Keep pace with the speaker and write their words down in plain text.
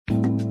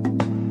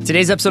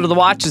Today's episode of The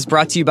Watch is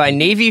brought to you by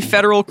Navy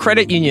Federal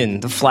Credit Union.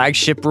 The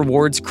flagship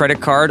rewards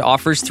credit card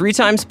offers 3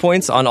 times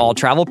points on all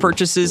travel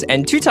purchases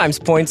and 2 times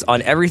points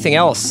on everything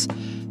else.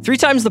 3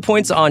 times the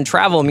points on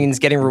travel means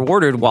getting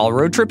rewarded while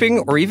road tripping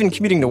or even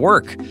commuting to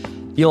work.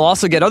 You'll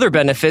also get other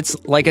benefits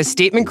like a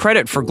statement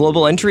credit for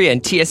global entry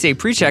and TSA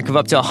PreCheck of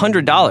up to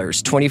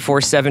 $100,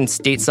 24/7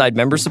 stateside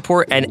member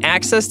support, and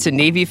access to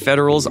Navy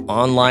Federal's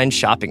online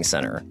shopping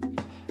center.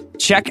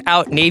 Check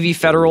out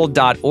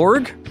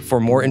NavyFederal.org for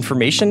more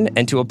information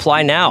and to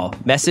apply now.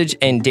 Message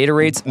and data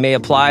rates may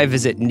apply.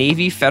 Visit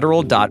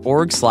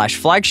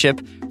NavyFederal.org/flagship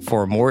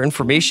for more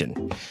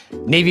information.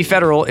 Navy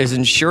Federal is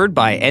insured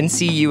by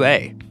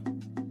NCUA.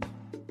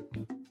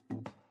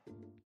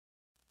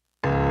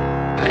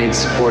 I need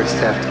support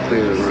staff to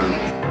clear the room.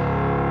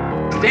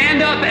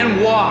 Stand up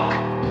and walk,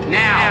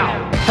 now.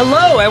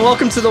 Hello and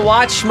welcome to The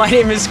Watch. My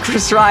name is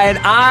Chris Ryan.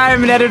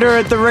 I'm an editor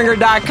at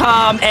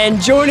TheRinger.com,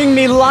 and joining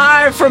me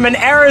live from an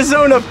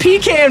Arizona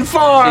pecan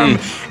farm,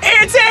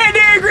 it's Andy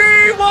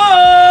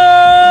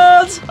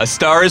Greenwald! A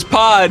Star is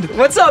Pod.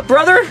 What's up,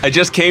 brother? I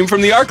just came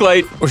from the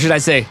ArcLight. Or should I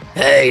say,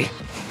 hey.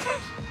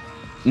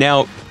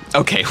 Now,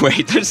 okay,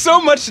 wait, there's so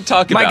much to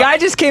talk about. My guy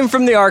just came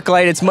from the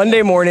ArcLight. It's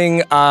Monday morning.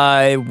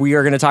 We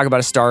are going to talk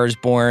about A Star is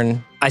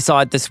Born. I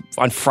saw it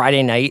on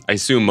Friday night. I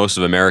assume most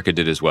of America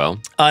did as well.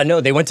 No,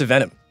 they went to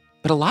Venom.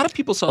 But a lot of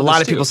people saw A lot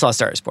of people saw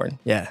Star is Born.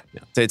 Yeah.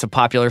 So it's a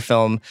popular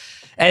film.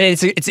 And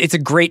it's a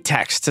great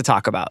text to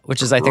talk about,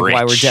 which is, I think,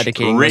 why we're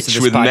dedicating most of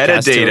this with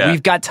podcast to it. metadata.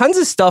 We've got tons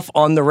of stuff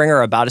on The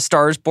Ringer about A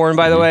Star is Born,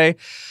 by the way.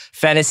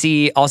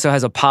 Fantasy also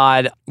has a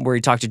pod where he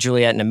talked to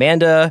Juliet and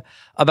Amanda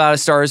about A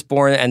Star is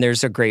Born, and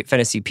there's a great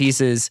Fantasy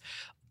pieces.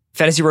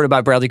 Fantasy wrote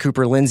about Bradley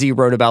Cooper. Lindsay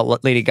wrote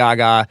about Lady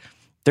Gaga.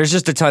 There's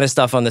just a ton of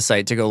stuff on the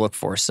site to go look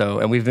for.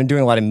 And we've been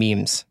doing a lot of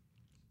memes.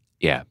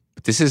 Yeah,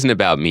 but this isn't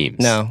about memes.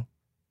 No.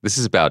 This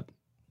is about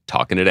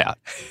talking it out.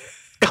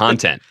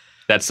 Content.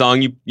 That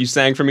song you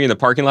sang for me in the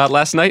parking lot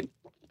last night,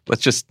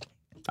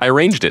 I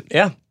arranged it.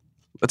 Yeah.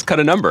 Let's cut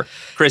a number.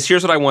 Chris,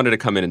 here's what I wanted to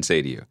come in and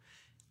say to you.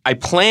 I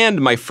planned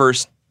my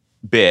first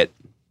bit,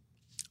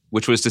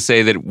 which was to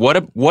say that what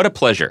a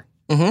pleasure.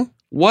 Mm-hmm.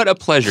 What a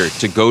pleasure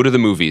to go to the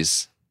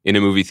movies in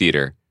a movie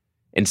theater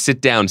and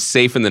sit down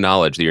safe in the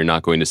knowledge that you're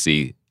not going to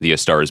see the A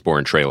Star is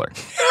Born trailer.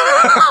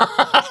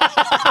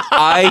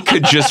 I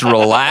could just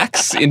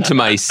relax into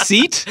my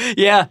seat.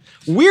 Yeah.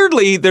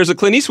 Weirdly, there's a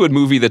Clint Eastwood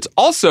movie that's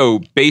also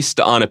based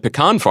on a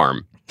pecan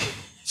farm.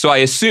 So I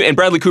assume, and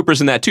Bradley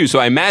Cooper's in that too, so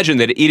I imagine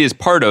that it is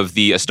part of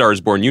the A Star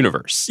is Born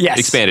universe. Yes.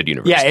 Expanded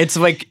universe. Yeah, it's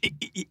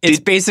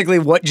basically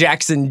what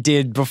Jackson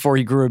did before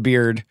he grew a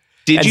beard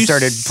and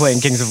started playing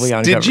Kings of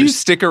Leon Did covers. you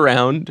stick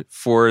around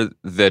for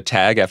the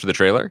tag after the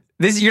trailer?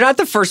 You're not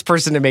the first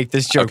person to make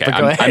this joke, Okay, but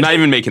go ahead. I'm not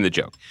even making the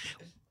joke.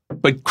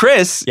 But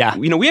Chris, Yeah.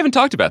 we haven't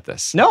talked about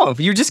this. No,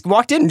 you just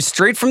walked in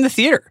straight from the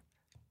theater.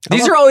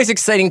 These are always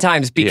exciting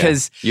times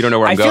because you don't know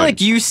where I'm I feel going.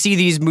 like you see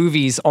these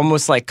movies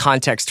almost like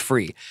context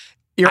free.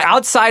 You're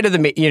outside of the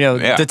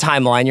the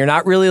timeline. You're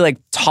not really like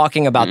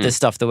talking about this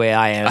stuff the way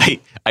I am.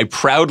 I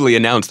proudly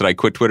announced that I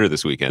quit Twitter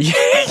this weekend.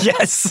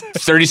 Yes.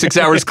 36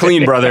 hours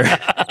clean, brother.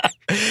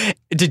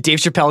 Did Dave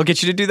Chappelle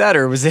get you to do that,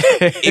 or was it?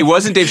 It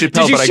wasn't Dave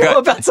Chappelle, Did you but show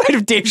up outside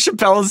of Dave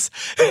Chappelle's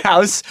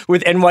house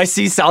with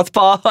NYC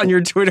Southpaw on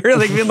your Twitter,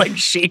 like being like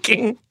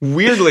shaking?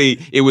 Weirdly,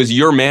 it was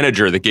your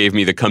manager that gave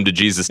me the come to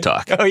Jesus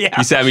talk. Oh, yeah.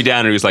 He sat me down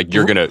and he was like,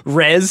 "You're gonna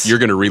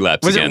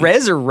relapse Was again." it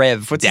Rez or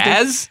Rev? What's his name?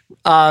 Daz?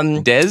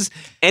 Dez?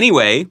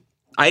 Anyway,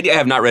 I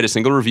have not read a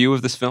single review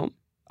of this film.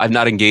 I've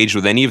not engaged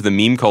with any of the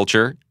meme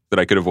culture that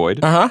I could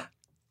avoid. Uh-huh.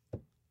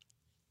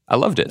 I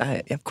loved it.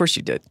 Of course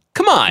you did.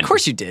 Come on. Of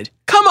course you did.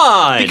 Come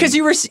on. Because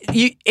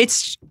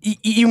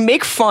you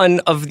make fun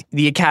of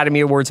the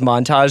Academy Awards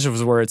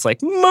montage where it's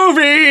like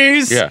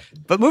movies. Yeah.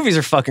 But movies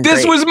are fucking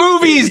This great. was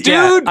movies, dude.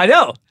 Yeah, I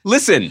know.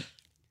 Listen,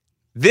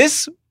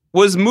 this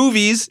was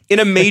movies in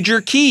a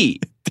major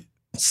key.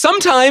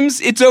 Sometimes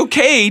it's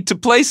okay to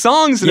play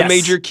songs in a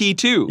major key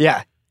too.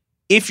 Yeah.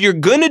 If you're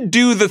gonna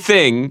do the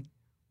thing,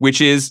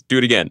 which is, do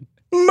it again.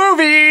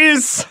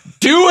 Movies.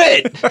 Do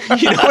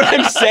it. You know what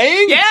I'm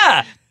saying?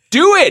 Yeah.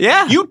 Do it.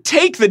 Yeah. You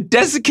take the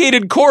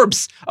desiccated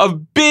corpse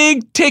of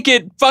big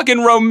ticket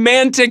fucking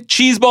romantic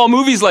cheeseball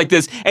movies like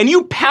this and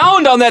you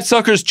pound on that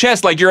sucker's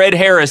chest like you're Ed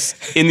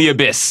Harris in The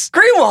Abyss.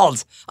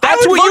 Greenwald. That's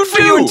I would what you vote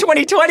for you in do.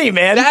 2020,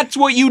 man. That's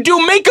what you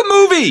do. Make a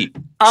movie.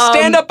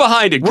 Stand up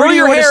behind it. Where Grow do you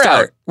your want to hair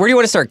start? out. Where do you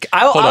want to start?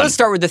 Hold I'll on.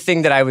 start with the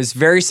thing that I was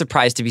very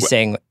surprised to be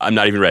saying. I'm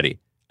not even ready.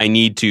 I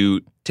need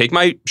to take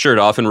my shirt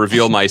off and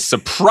reveal my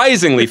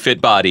surprisingly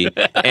fit body.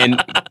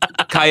 And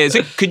Kaya,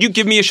 could you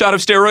give me a shot of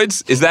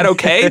steroids? Is that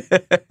okay?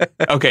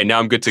 Okay, now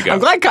I'm good to go. I'm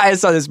glad Kaya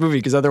saw this movie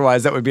because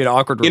otherwise that would be an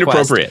awkward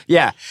request. Inappropriate.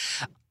 Yeah.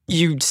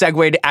 You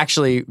segued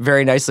actually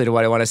very nicely to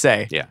what I want to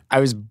say. Yeah. I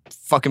was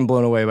fucking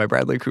blown away by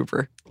Bradley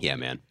Cooper. Yeah,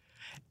 man.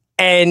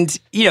 And,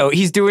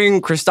 he's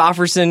doing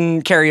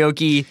Christofferson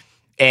karaoke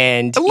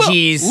and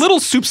he's... Little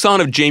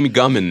soupçon of Jamie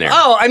Gum in there.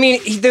 Oh, I mean,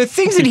 the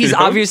things that he's You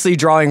know? obviously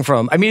drawing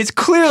from. I mean, it's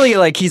clearly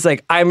like he's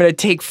like, I'm going to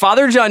take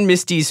Father John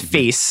Misty's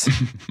face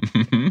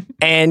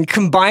and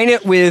combine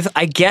it with,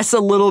 I guess, a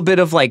little bit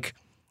of like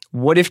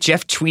what if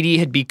Jeff Tweedy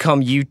had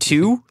become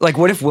U2? Like,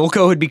 what if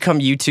Wilco had become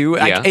U2?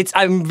 Yeah.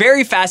 I'm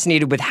very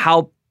fascinated with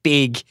how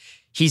big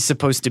he's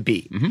supposed to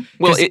be. Mm-hmm.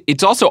 Well,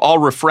 it's also all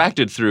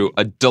refracted through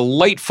a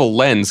delightful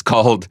lens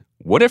called,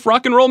 what if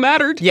rock and roll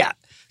mattered? Yeah.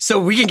 So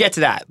we can get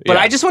to that. But Yeah.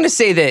 I just want to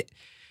say that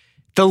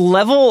the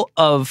level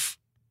of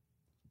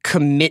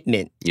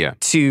commitment Yeah.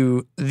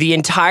 to the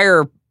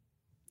entire,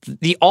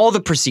 all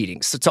the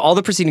proceedings, to all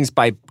the proceedings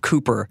by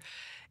Cooper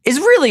is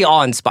really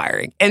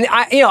awe-inspiring. And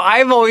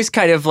I've always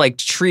kind of like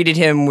treated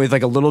him with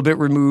like a little bit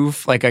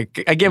remove, like I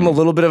give him a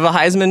little bit of a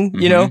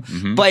Heisman, you know,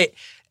 but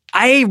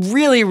I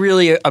really,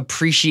 really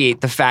appreciate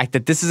the fact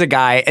that this is a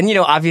guy, and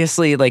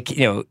obviously, like,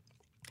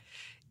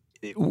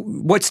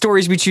 what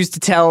stories we choose to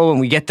tell when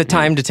we get the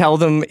time to tell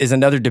them is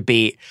another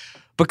debate.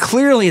 But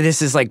clearly,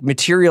 this is like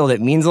material that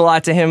means a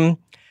lot to him.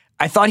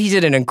 I thought he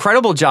did an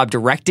incredible job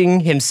directing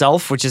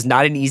himself, which is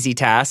not an easy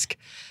task.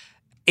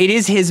 It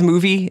is his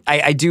movie.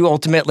 I do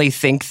ultimately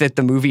think that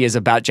the movie is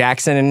about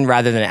Jackson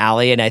rather than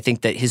Allie, and I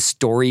think that his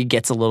story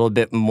gets a little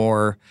bit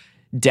more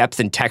depth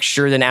and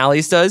texture than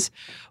Allie's does.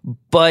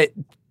 But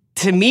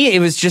to me, it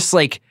was just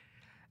like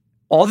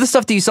all the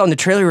stuff that you saw in the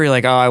trailer where you're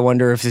like, oh, I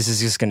wonder if this is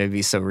just going to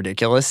be so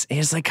ridiculous. It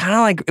was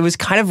it was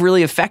kind of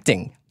really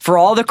affecting for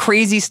all the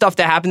crazy stuff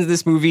that happens in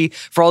this movie,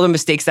 for all the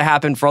mistakes that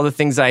happen, for all the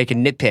things that I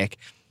can nitpick.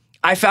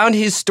 I found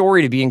his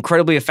story to be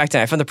incredibly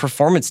affecting. I found the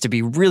performance to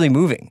be really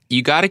moving.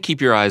 You got to keep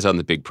your eyes on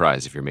the big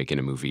prize if you're making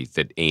a movie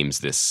that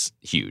aims this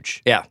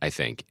huge, Yeah. I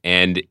think.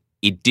 And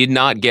it did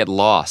not get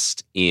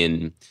lost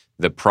in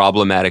the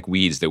problematic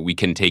weeds that we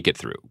can take it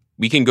through.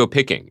 We can go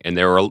picking, and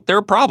there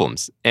are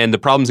problems, and the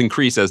problems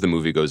increase as the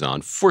movie goes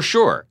on, for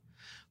sure.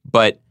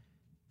 But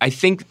I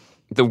think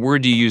the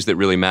word you used that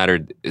really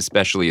mattered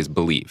especially is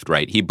believed,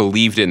 right? He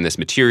believed in this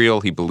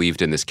material. He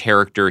believed in this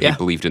character. Yeah. He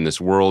believed in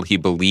this world. He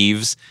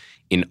believes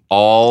in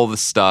all the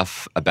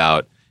stuff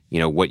about,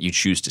 what you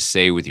choose to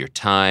say with your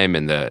time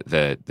and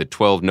the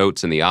 12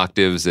 notes and the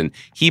octaves. And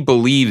he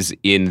believes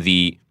in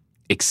the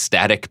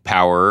ecstatic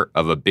power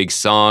of a big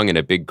song and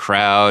a big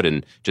crowd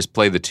and just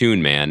play the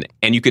tune, man.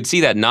 And you could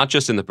see that not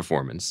just in the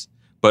performance,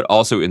 but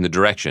also in the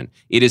direction.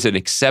 It is an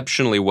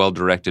exceptionally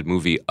well-directed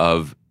movie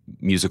of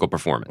musical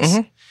performance.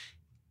 Mm-hmm.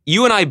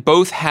 You and I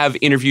both have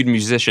interviewed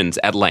musicians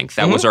at length.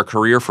 That was our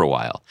career for a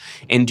while.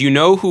 And do you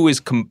know who is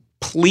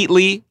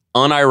completely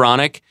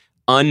unironic,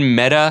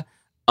 unmeta,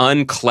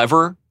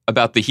 unclever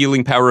about the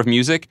healing power of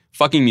music?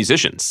 Fucking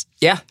musicians.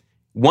 Yeah.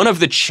 One of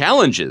the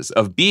challenges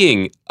of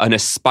being an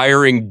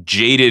aspiring,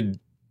 jaded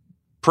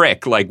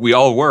prick like we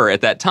all were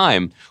at that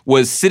time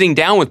was sitting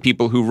down with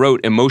people who wrote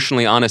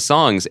emotionally honest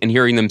songs and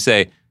hearing them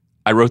say,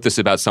 I wrote this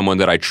about someone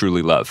that I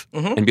truly love.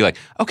 And be like,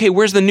 okay,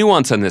 where's the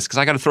nuance on this? Because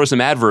I got to throw some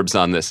adverbs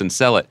on this and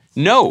sell it.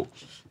 No.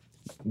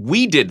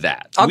 We did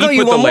that. I'll we go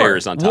you put one the more.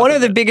 layers on top One of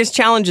of the it. biggest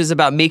challenges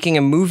about making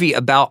a movie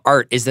about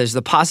art is there's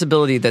the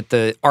possibility that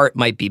the art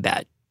might be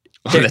bad.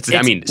 Especially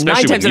 9 with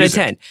times out of music.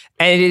 10.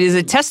 And it is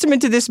a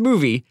testament to this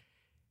movie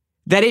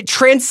that it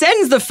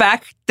transcends the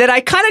fact that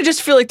I kind of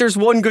just feel like there's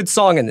one good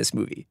song in this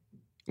movie.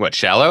 What,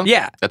 Shallow?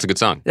 Yeah. That's a good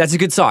song. That's a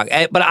good song.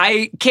 But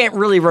I can't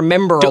really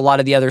remember a lot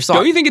of the other songs.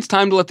 Don't you think it's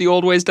time to let the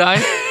old ways die?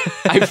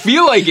 I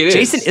feel like it is.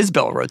 Jason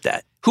Isbell wrote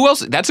that. Who else?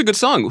 That's a good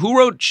song. Who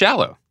wrote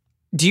Shallow?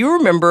 Do you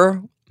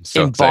remember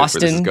So in excited where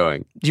Boston? this is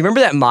going. Do you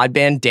remember that mod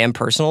band, Damn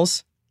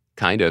Personals?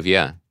 Kind of,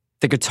 yeah.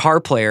 The guitar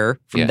player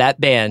from Yeah.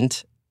 that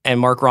band and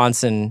Mark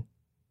Ronson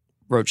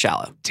wrote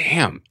Shallow.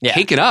 Damn. Yeah.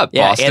 Take it up,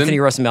 Yeah, Boston. Anthony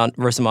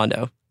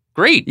Rosamondo.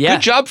 Great. Yeah.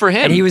 Good job for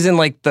him. And he was in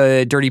like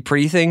the Dirty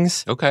Pretty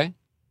Things. Okay.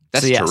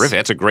 That's So, yes. terrific.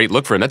 That's a great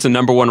look for him. That's a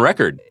 #1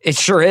 record. It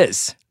sure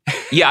is.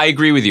 Yeah, I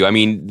agree with you. I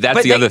mean, that's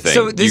But the other thing.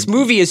 So this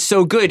movie is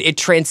so good, it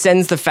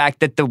transcends the fact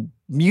that the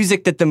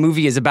music that the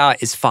movie is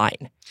about is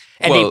fine.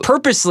 And Well- they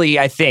purposely,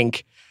 I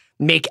think,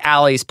 make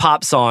Allie's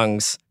pop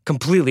songs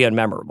completely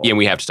unmemorable. Yeah, and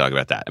we have to talk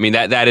about that. I mean,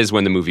 that is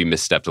when the movie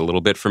misstepped a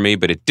little bit for me,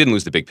 but it didn't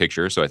lose the big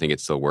picture, so I think it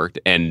still worked.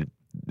 And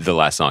the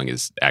last song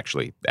is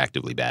actually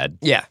actively bad.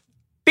 Yeah.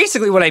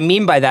 Basically, what I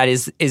mean by that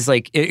is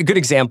like a good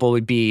example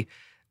would be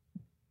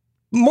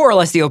more or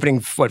less the opening,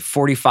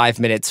 45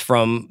 minutes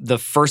from the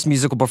first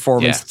musical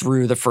performance Yeah.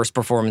 through the first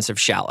performance of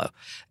Shallow.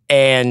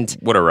 And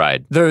What a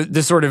ride.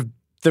 the sort of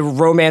the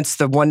romance,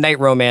 the one night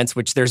romance,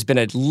 which there's been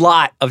a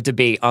lot of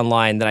debate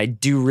online that I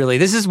do really,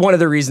 this is one of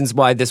the reasons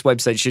why this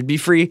website should be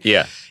free,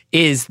 Yeah.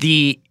 is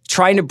the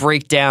trying to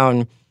break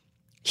down,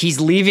 he's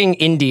leaving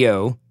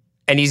Indio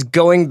and he's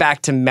going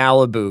back to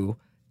Malibu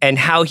and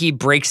how he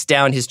breaks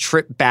down his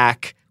trip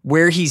back,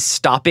 where he's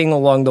stopping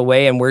along the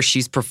way and where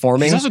she's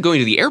performing. He's also going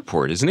to the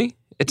airport, isn't he?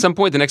 At some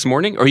point the next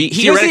morning? Or He goes to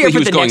the theoretically he airport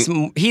was the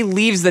going... next, he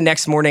leaves the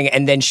next morning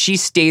and then she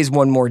stays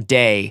one more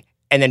day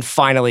and then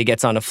finally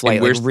gets on a flight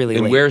and like really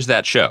late. where's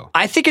that show?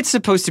 I think it's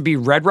supposed to be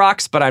Red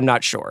Rocks, but I'm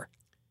not sure.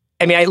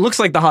 I mean, it looks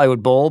like the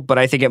Hollywood Bowl, but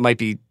I think it might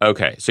be.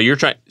 Okay, so you're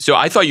trying... So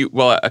I thought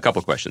well, a couple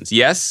of questions.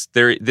 Yes,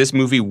 this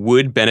movie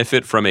would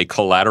benefit from a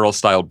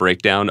Collateral-style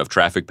breakdown of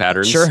traffic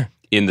patterns Sure.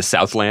 in the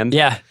Southland.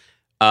 Yeah.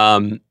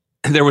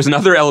 There was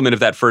another element of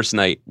that first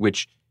night,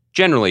 which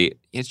generally,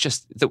 it's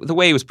just the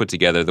way it was put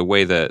together, the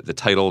way the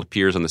title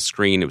appears on the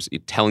screen, it was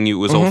telling you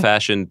it was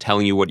old-fashioned,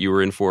 telling you what you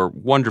were in for,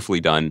 wonderfully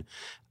done.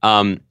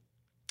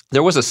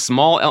 There was a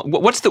small...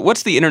 What's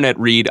the internet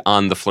read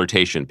on the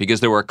flirtation? Because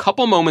there were a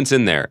couple moments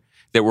in there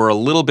that were a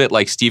little bit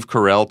like Steve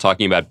Carell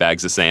talking about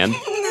bags of sand.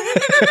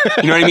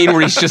 You know what I mean?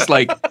 Where he's just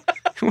like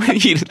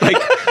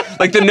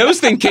the nose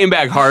thing came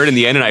back hard in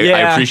the end, and I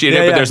appreciate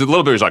it. But there's a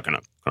little bit. He's like, "Can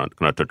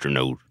I touch your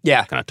nose?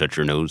 Yeah. Can I touch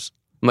your nose?"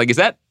 I'm like, is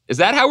that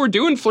how we're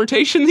doing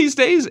flirtation these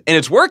days? And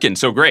it's working.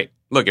 So great.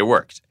 Look, it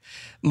worked.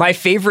 My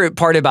favorite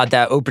part about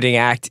that opening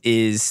act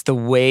is the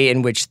way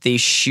in which they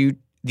shoot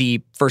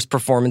the first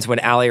performance when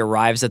Allie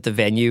arrives at the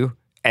venue,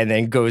 and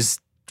then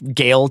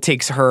Gail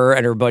takes her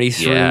and her buddy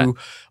through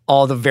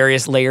all the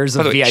various layers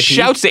of VIP.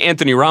 Shouts to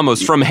Anthony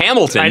Ramos from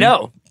Hamilton. I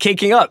know,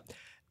 caking up.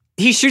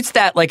 He shoots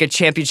that like a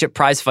championship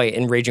prize fight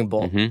in Raging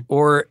Bull,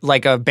 or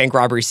like a bank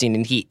robbery scene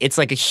in Heat. It's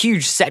like a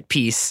huge set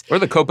piece. Or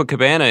the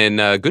Copacabana in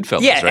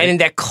Goodfellas, yeah, right? and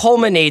that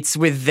culminates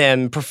with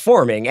them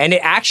performing. And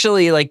it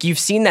actually, like, you've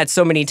seen that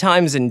so many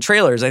times in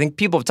trailers. I think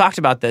people have talked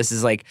about this,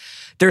 is like,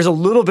 there's a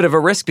little bit of a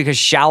risk because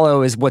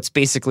Shallow is what's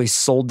basically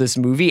sold this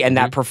movie, and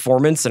that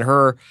performance and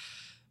her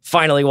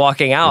finally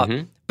walking out.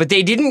 But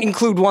they didn't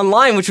include one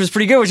line, which was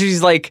pretty good, which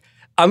is like,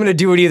 I'm going to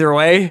do it either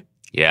way.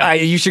 Yeah.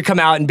 You should come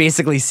out and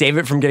basically save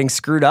it from getting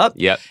screwed up.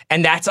 Yep.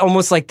 And that's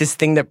almost like this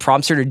thing that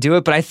prompts her to do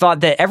it. But I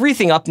thought that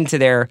everything up into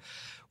there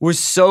was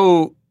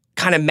so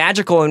kind of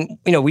magical. And,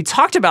 we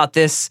talked about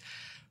this,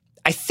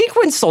 I think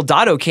when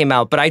Soldado came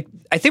out, but I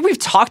think we've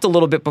talked a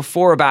little bit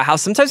before about how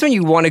sometimes when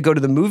you want to go to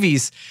the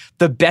movies,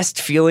 the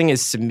best feeling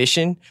is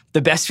submission.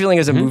 The best feeling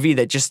is a movie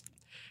that just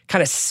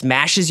kind of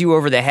smashes you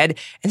over the head.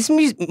 And this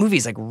movie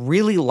is like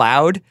really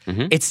loud.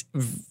 It's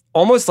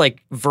almost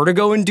like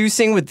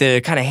vertigo-inducing with the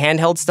kind of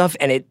handheld stuff,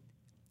 and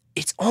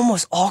it's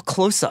almost all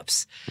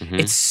close-ups.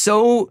 It's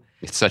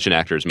such an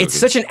actor's movie. It's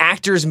such an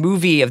actor's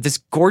movie of this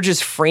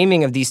gorgeous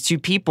framing of these two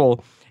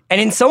people, and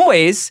in some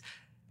ways,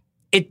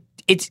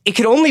 it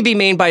could only be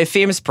made by a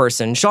famous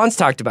person. Sean's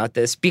talked about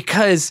this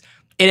because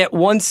it at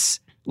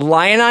once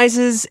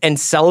lionizes and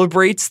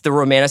celebrates the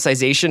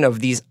romanticization of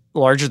these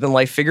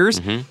larger-than-life figures,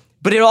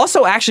 but it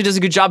also actually does a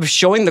good job of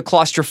showing the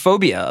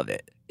claustrophobia of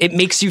it. It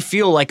makes you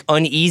feel like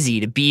uneasy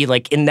to be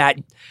like in that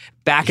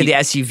back of the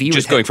SUV.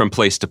 Just going from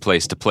place to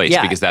place to place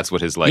because that's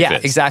what his life is. Yeah,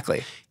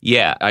 exactly.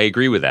 Yeah, I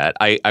agree with that.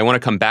 I want to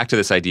come back to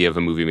this idea of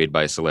a movie made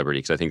by a celebrity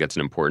because I think that's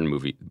an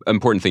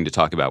important thing to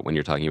talk about when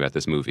you're talking about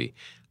this movie.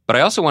 But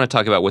I also want to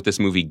talk about what this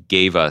movie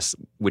gave us,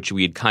 which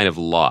we had kind of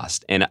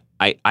lost. And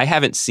I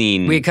haven't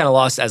seen... We had kind of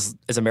lost as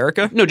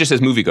America? No, just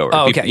as moviegoer.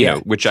 Oh, okay,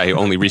 which I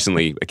only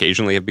recently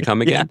occasionally have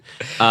become again.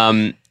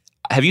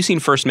 Have you seen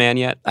First Man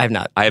yet? I have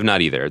not. I have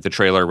not either. The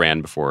trailer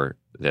ran before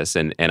this,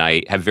 and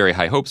I have very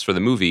high hopes for the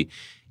movie.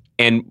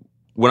 And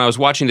when I was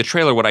watching the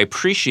trailer, what I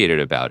appreciated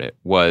about it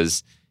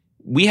was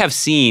we have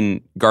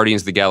seen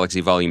Guardians of the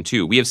Galaxy Volume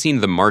 2. We have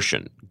seen The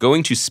Martian.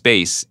 Going to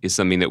space is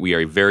something that we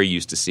are very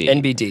used to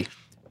seeing. NBD.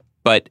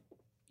 But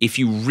if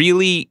you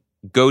really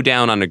go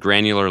down on a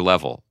granular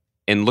level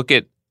and look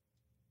at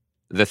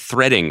the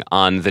threading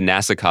on the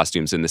NASA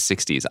costumes in the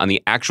 60s, on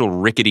the actual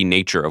rickety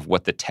nature of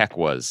what the tech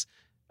was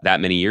that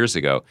many years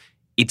ago,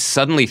 it's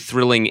suddenly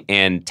thrilling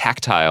and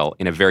tactile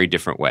in a very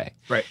different way.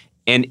 Right.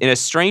 And in a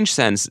strange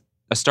sense,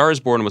 A Star is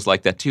Born was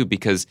like that too,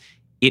 because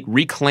it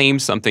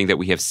reclaimed something that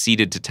we have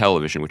ceded to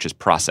television, which is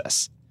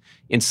process.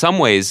 In some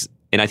ways,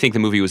 and I think the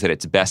movie was at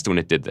its best when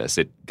it did this.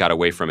 It got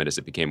away from it as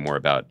it became more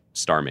about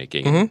star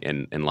making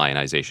and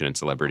lionization and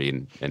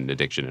celebrity and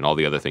addiction and all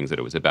the other things that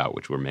it was about,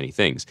 which were many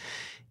things.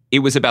 It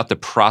was about the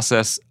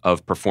process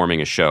of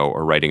performing a show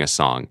or writing a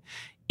song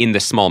in the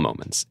small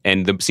moments.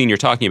 And the scene you're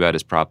talking about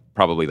is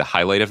probably the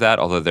highlight of that,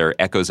 although there are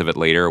echoes of it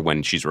later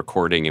when she's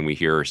recording and we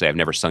hear her say, I've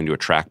never sung to a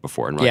track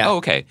before. And we're like, oh,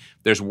 okay,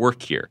 there's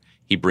work here.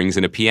 He brings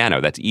in a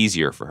piano. That's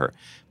easier for her.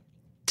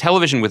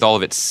 Television, with all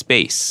of its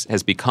space,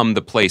 has become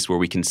the place where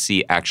we can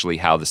see actually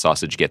how the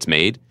sausage gets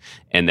made.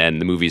 And then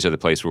the movies are the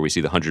place where we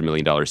see the $100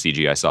 million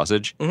CGI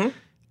sausage.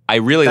 I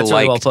really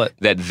liked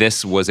that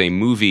this was a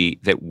movie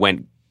that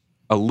went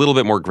a little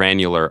bit more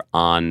granular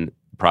on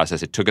the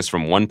process. It took us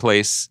from one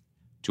place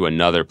to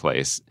another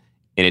place.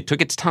 And it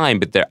took its time,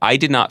 but I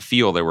did not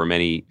feel there were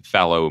many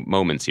fallow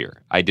moments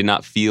here. I did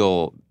not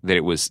feel that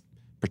it was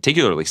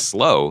particularly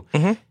slow.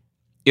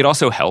 It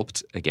also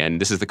helped. Again,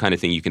 this is the kind of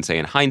thing you can say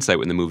in hindsight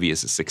when the movie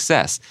is a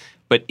success.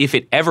 But if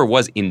it ever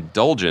was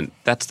indulgent,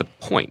 that's the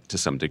point to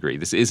some degree.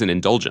 This is an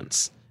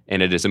indulgence.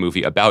 And it is a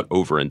movie about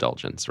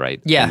overindulgence, right?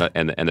 Yeah.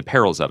 And the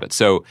perils of it.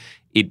 So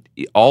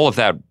all of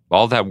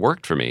that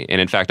worked for me. And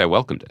in fact, I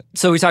welcomed it.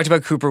 So we talked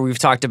about Cooper. We've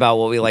talked about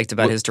what we liked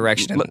about his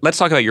direction. Let's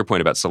talk about your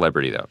point about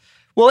celebrity, though.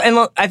 Well,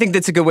 and I think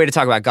that's a good way to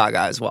talk about Gaga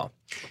as well.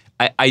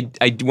 I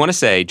want to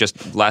say,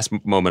 just last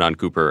moment on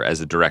Cooper as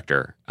a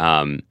director,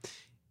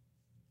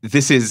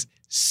 this is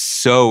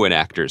so an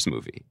actor's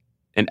movie.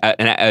 And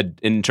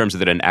in terms of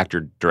that an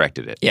actor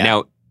directed it. Yeah.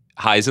 Now,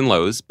 highs and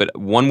lows, but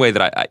one way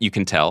that you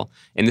can tell,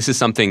 and this is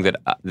something that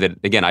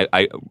again,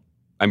 I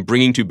I'm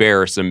bringing to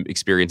bear some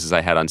experiences I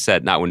had on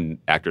set, not when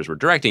actors were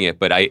directing it,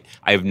 but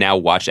I've now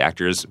watched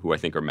actors who I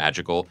think are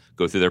magical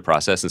go through their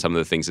process and some of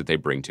the things that they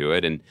bring to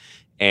it.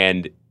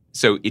 And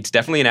so it's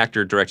definitely an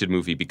actor-directed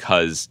movie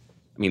because,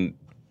 I mean,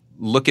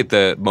 look at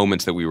the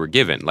moments that we were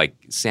given, like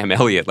Sam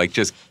Elliott, like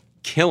just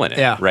killing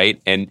it, right?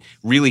 And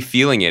really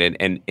feeling it.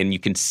 And you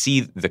can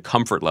see the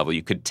comfort level.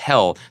 You could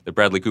tell that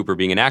Bradley Cooper,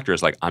 being an actor,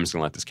 is like, I'm just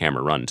going to let this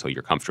camera run until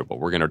you're comfortable.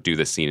 We're going to do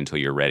this scene until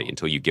you're ready,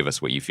 until you give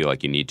us what you feel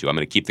like you need to. I'm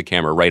going to keep the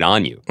camera right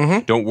on you.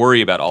 Don't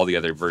worry about all the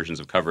other versions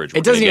of coverage.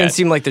 It doesn't even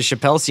seem like the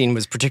Chappelle scene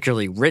was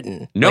particularly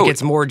written. No. Like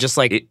it's more just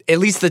like, at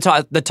least the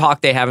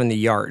talk they have in the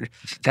yard.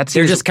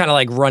 They're just kind of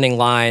like running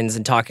lines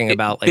and talking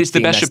about like it's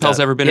the best Chappelle's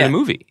ever been in a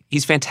movie.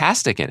 He's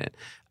fantastic in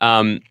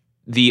it.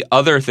 The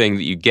other thing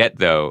that you get,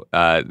 though,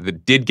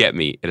 that did get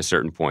me at a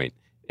certain point,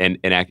 and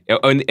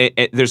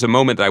there's a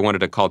moment that I wanted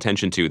to call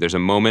attention to. There's a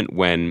moment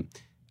when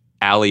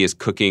Allie is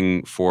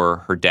cooking for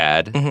her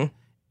dad,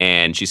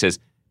 and she says,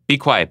 be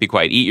quiet,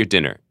 eat your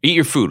dinner, eat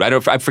your food.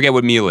 I forget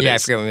what meal it is. Yeah, I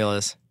forget what meal it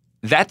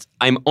is.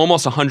 I'm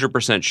almost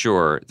 100%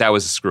 sure that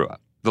was a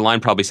screw-up. The line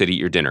probably said, eat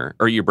your dinner,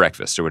 or eat your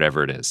breakfast, or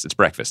whatever it is. It's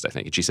breakfast, I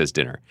think, and she says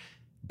dinner.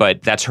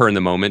 But that's her in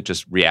the moment,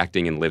 just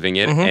reacting and living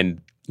it,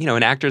 and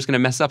an actor is going to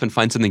mess up and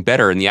find something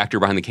better, and the actor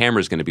behind the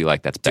camera is going to be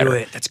like, that's better. Do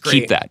it. That's great.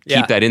 Keep that.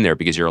 Keep that in there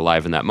because you're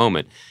alive in that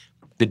moment.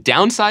 The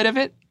downside of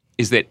it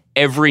is that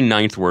every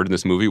ninth word in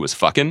this movie was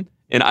fucking,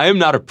 and I am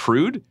not a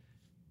prude,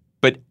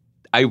 but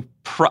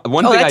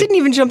that didn't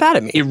even jump out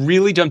at me. It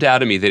really jumped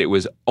out at me that it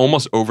was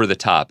almost over the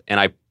top, and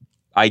I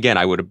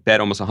would have bet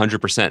almost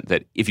 100%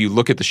 that if you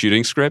look at the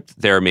shooting script,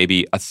 there are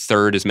maybe a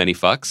third as many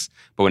fucks.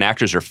 But when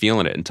actors are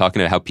feeling it and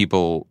talking about how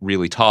people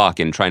really talk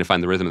and trying to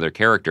find the rhythm of their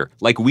character,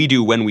 like we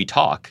do when we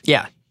talk,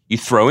 you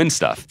throw in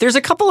stuff. There's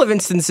a couple of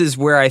instances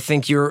where I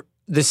think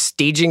the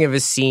staging of a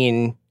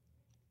scene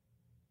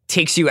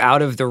takes you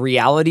out of the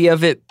reality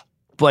of it,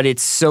 but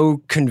it's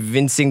so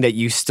convincing that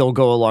you still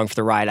go along for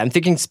the ride. I'm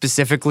thinking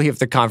specifically of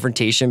the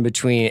confrontation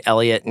between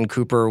Elliot and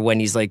Cooper when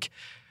he's like,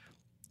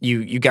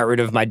 You got rid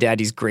of my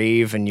daddy's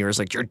grave, and yours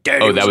like, your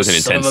daddy that was an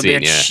intense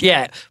scene,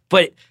 yeah.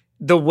 But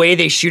the way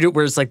they shoot it,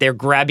 where it's like they're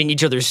grabbing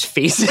each other's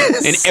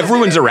faces. And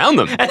everyone's around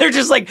them. And they're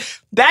just like,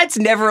 that's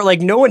never,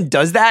 like, no one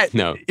does that.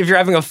 No. If you're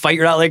having a fight,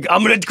 you're not like,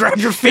 I'm going to grab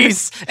your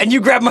face, and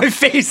you grab my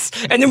face,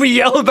 and then we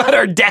yell about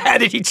our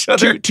dad at each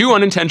other. Two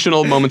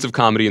unintentional moments of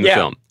comedy in the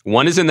film.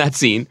 One is in that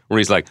scene where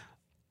he's like,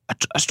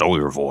 I stole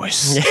your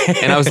voice.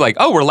 And I was like,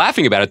 oh, we're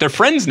laughing about it. They're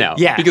friends now.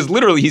 Yeah. Because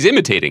literally he's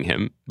imitating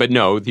him. But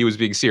no, he was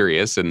being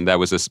serious, and that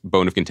was a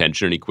bone of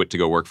contention, and he quit to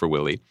go work for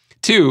Willie.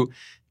 Two,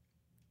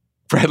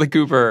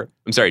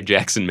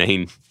 Jackson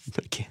Maine,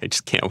 I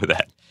just can't with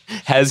that,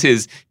 has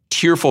his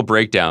tearful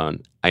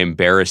breakdown, I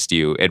embarrassed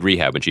you, at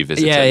rehab when she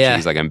visits him. Yeah.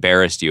 She's like, I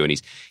embarrassed you.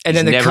 And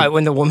then the cut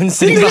when the woman's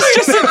sitting There's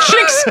just a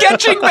chick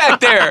sketching back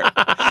there.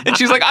 And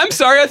she's like, I'm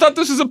sorry, I thought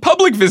this was a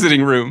public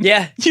visiting room.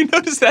 Yeah. You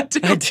noticed that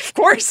too? Of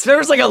course. There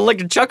was like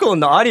a chuckle in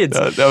the audience.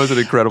 That was an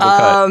incredible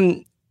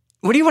cut.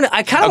 What do you want to,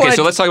 I kind of want Okay,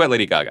 so let's talk about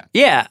Lady Gaga.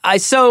 Yeah. I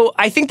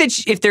think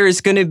that if there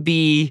is going to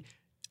be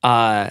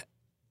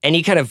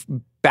any kind of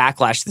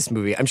backlash to this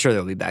movie, I'm sure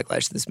there'll be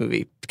backlash to this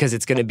movie because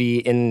it's going to be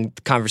in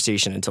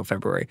conversation until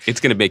February. It's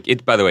going to make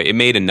it, by the way, it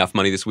made enough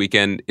money this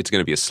weekend. It's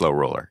going to be a slow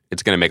roller.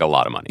 It's going to make a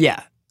lot of money.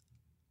 Yeah.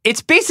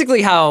 It's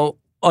basically how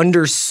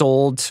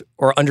undersold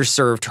or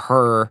underserved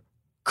her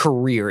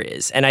career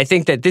is. And I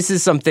think that this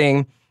is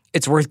something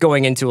it's worth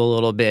going into a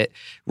little bit.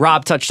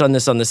 Rob touched on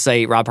this on the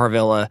site, Rob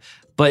Harvilla,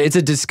 but it's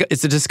a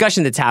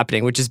discussion that's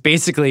happening, which is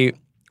basically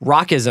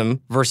rockism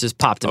versus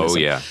poptimism. Oh,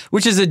 yeah.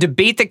 Which is a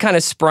debate that kind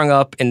of sprung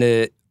up in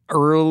the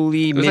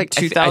early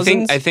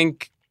mid-2000s. I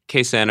think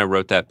Kay Santa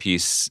wrote that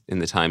piece in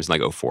the Times in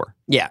like 2004.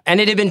 Yeah,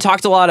 and it had been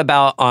talked a lot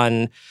about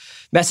on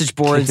message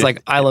boards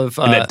like I love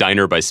and that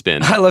Diner by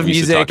Spin. I love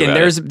music, and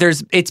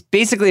there's it's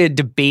basically a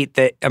debate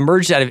that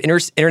emerged out of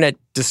internet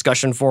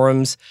discussion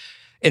forums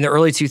in the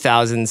early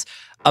 2000s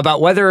about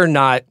whether or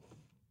not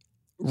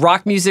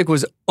rock music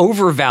was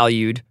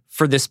overvalued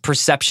for this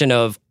perception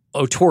of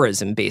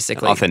auteurism,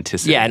 basically.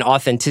 Authenticity. Yeah, and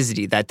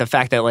authenticity. That the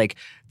fact that like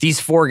these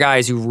four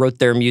guys who wrote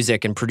their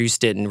music and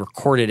produced it and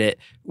recorded it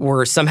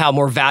were somehow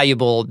more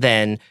valuable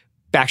than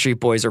Backstreet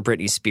Boys or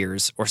Britney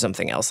Spears or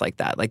something else like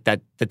that. Like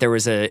that there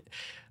was a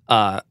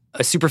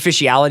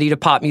superficiality to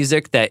pop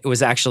music that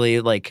was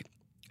actually like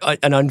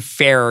an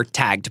unfair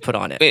tag to put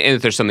on it. And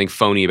if there's something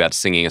phony about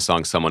singing a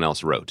song someone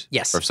else wrote.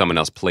 Yes. Or if someone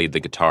else played the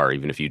guitar,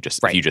 even if you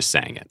just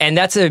sang it. And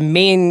that's a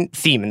main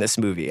theme in this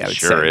movie, I would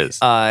say. Sure is.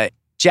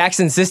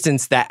 Jack's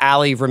insistence that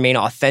Allie remain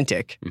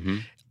authentic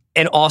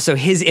and also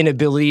his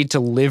inability to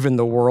live in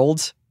the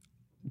world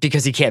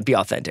because he can't be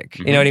authentic.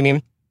 You know what I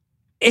mean?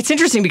 It's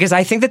interesting because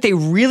I think that they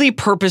really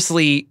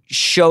purposely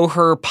show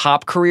her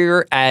pop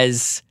career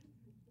as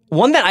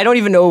one that I don't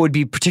even know would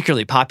be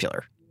particularly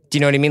popular. Do you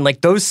know what I mean?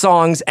 Like those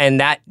songs and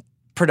that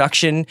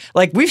production,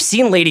 like we've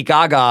seen Lady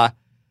Gaga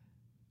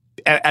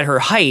at her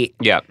height.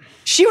 Yeah.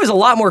 She was a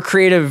lot more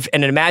creative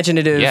and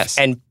imaginative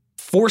and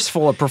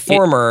forceful a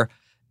performer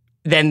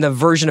than the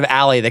version of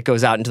Allie that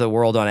goes out into the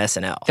world on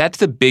SNL. That's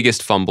the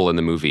biggest fumble in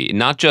the movie,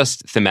 not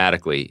just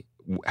thematically.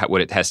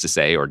 what it has to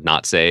say or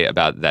not say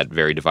about that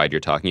very divide you're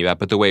talking about,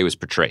 but the way it was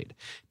portrayed.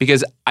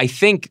 Because I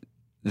think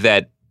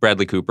that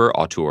Bradley Cooper,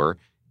 auteur,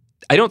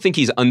 I don't think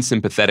he's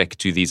unsympathetic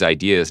to these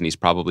ideas, and he's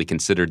probably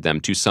considered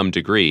them to some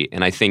degree.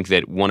 And I think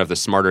that one of the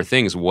smarter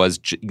things was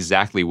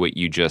exactly what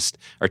you just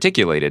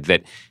articulated,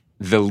 that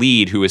the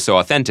lead, who is so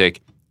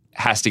authentic,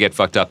 has to get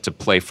fucked up to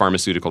play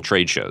pharmaceutical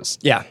trade shows.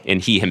 Yeah.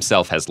 And he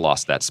himself has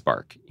lost that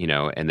spark,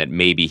 and that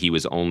maybe he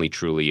was only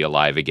truly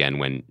alive again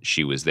when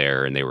she was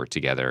there and they were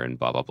together and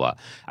blah, blah, blah.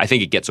 I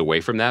think it gets away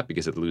from that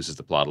because it loses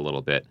the plot a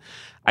little bit.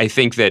 I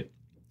think that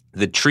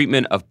the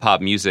treatment of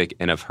pop music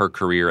and of her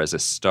career as a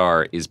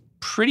star is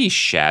pretty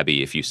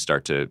shabby if you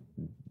start to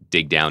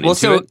dig down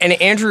into it. And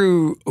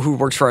Andrew, who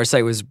works for our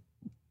site, was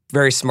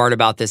very smart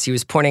about this. He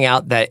was pointing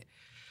out that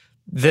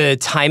the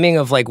timing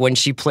of like when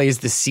she plays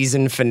the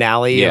season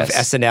finale of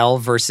SNL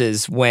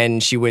versus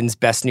when she wins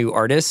Best New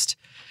Artist,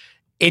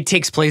 it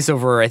takes place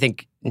over, I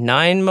think,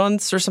 9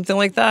 months or something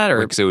like that.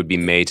 Or because it would be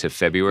May to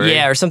February.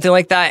 Yeah, or something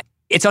like that.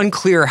 It's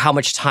unclear how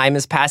much time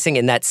is passing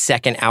in that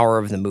second hour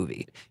of the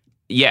movie.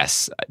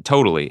 Yes,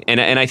 totally. And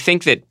I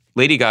think that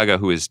Lady Gaga,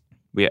 who is,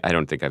 I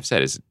don't think I've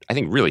said, is I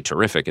think really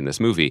terrific in this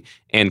movie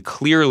and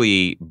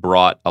clearly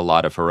brought a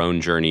lot of her own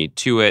journey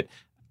to it.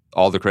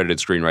 All the credited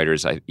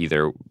screenwriters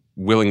either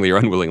willingly or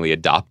unwillingly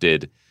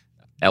adopted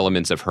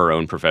elements of her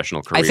own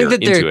professional career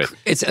into it.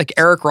 It's like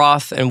Eric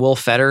Roth and Will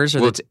Fetters.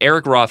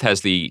 Eric Roth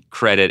has the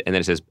credit, and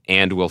then it says,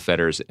 and Will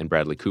Fetters and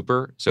Bradley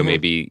Cooper. So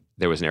maybe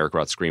there was an Eric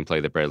Roth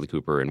screenplay that Bradley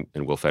Cooper and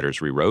Will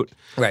Fetters rewrote.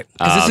 Right.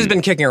 Because this has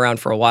been kicking around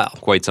for a while.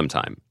 Quite some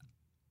time.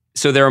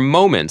 So there are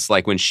moments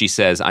like when she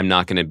says, I'm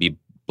not going to be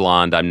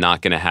blonde, I'm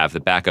not going to have the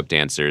backup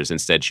dancers.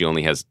 Instead, she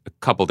only has a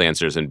couple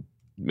dancers and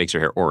makes her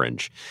hair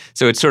orange.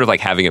 So it's sort of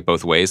like having it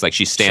both ways. Like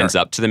she stands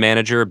up to the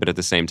manager, but at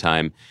the same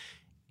time,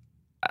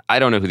 I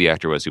don't know who the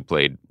actor was who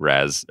played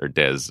Raz or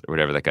Dez or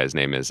whatever that guy's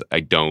name is.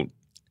 I don't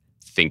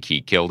think he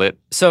killed it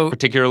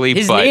particularly.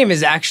 His name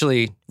is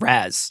actually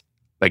Raz.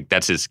 Like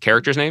that's his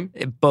character's name?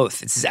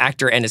 Both. It's his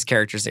actor and his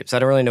character's name. So I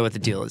don't really know what the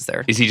deal is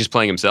there. Is he just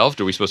playing himself?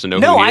 Are we supposed to know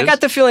who he is? No, I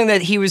got the feeling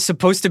that he was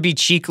supposed to be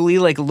cheekily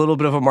like a little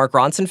bit of a Mark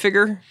Ronson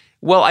figure.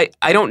 Well,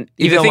 I don't...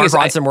 Even though Mark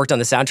Ronson worked on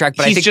the soundtrack,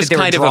 but I think just that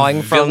they kind were drawing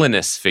of a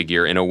villainous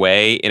figure in a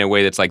way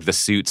that's like the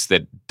Suits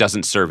that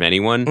doesn't serve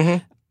anyone.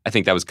 Mm-hmm. I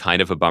think that was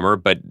kind of a bummer.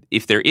 But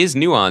if there is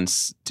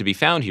nuance to be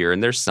found here,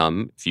 and there's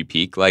some, if you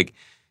peek, like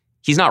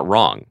he's not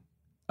wrong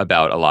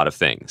about a lot of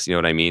things. You know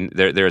what I mean?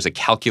 There is a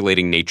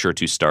calculating nature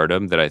to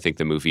stardom that I think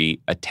the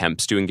movie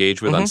attempts to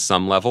engage with on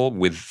some level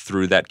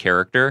through that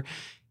character.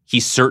 He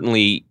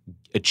certainly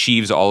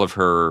achieves all of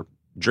her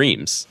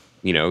dreams.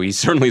 He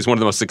certainly is one of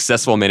the most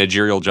successful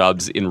managerial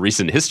jobs in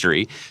recent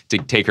history to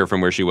take her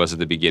from where she was at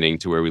the beginning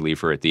to where we leave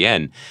her at the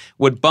end.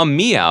 What bummed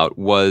me out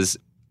was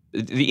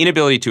the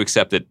inability to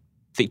accept that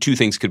two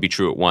things could be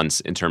true at once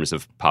in terms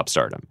of pop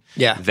stardom.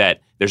 Yeah.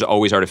 That there's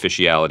always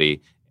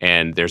artificiality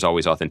and there's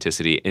always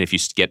authenticity. And if you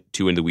get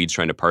too in the weeds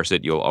trying to parse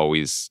it, you'll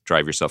always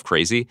drive yourself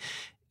crazy.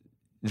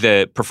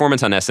 The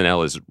performance on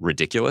SNL is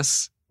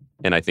ridiculous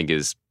and I think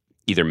is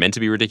either meant to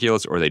be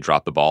ridiculous or they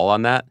drop the ball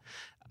on that.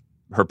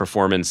 Her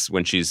performance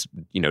when she's,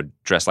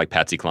 dressed like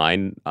Patsy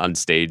Cline on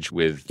stage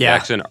with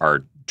Jackson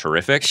are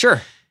terrific.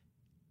 Sure.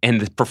 And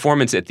the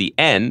performance at the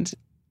end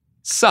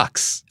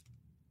sucks.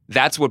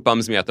 That's what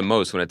bums me out the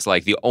most when it's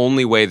like the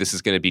only way this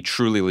is going to be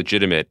truly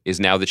legitimate is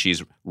now that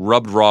she's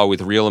rubbed raw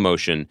with real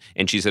emotion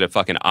and she's at a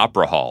fucking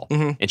opera hall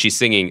and she's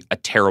singing a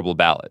terrible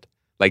ballad.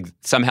 Like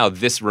somehow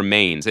this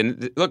remains.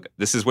 And look,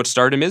 this is what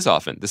stardom is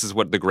often. This is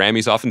what the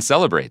Grammys often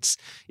celebrates.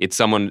 It's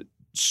someone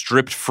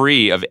stripped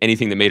free of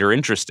anything that made her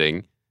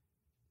interesting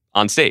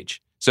on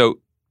stage. So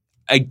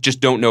I just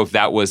don't know if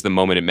that was the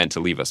moment it meant to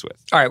leave us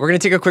with. All right, we're going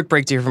to take a quick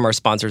break to hear from our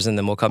sponsors, and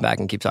then we'll come back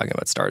and keep talking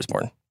about Star is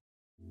Born.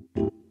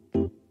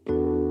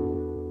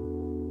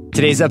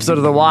 Today's episode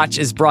of The Watch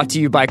is brought to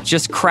you by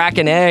Just Crack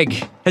an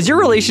Egg. Has your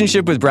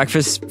relationship with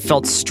breakfast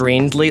felt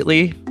strained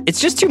lately? It's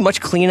just too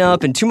much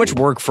cleanup and too much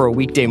work for a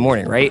weekday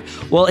morning, right?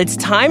 Well, it's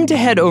time to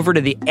head over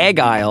to the egg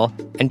aisle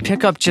and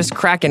pick up Just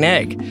Crack an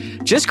Egg.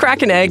 Just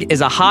Crack an Egg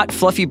is a hot,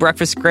 fluffy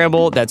breakfast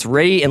scramble that's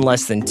ready in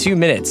less than 2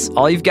 minutes.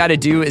 All you've got to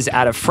do is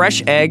add a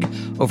fresh egg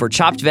over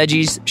chopped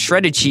veggies,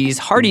 shredded cheese,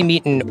 hearty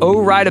meat, and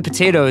O-Rida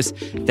potatoes,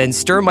 then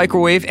stir,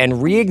 microwave, and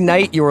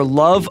reignite your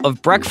love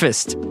of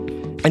breakfast.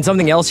 And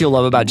something else you'll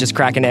love about Just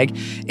Crack an Egg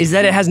is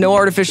that it has no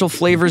artificial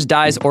flavors,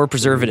 dyes, or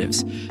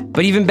preservatives.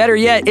 But even better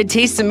yet, it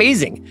tastes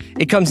amazing.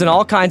 It comes in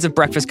all kinds of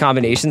breakfast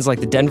combinations like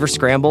the Denver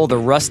Scramble, the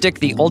Rustic,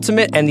 the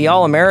Ultimate, and the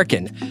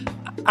All-American.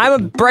 I'm a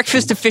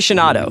breakfast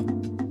aficionado.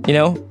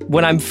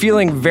 When I'm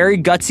feeling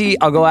very gutsy,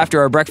 I'll go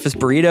after a breakfast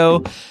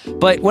burrito.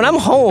 But when I'm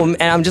home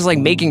and I'm just like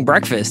making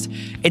breakfast,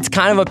 it's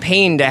kind of a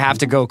pain to have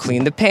to go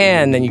clean the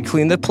pan, then you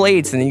clean the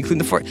plates, and then you clean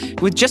the fork.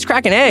 With Just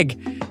Crack an Egg,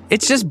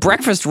 it's just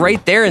breakfast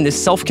right there in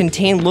this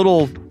self-contained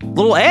little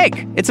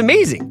egg. It's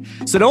amazing.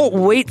 So don't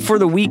wait for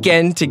the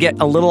weekend to get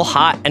a little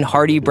hot and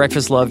hearty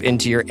breakfast love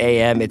into your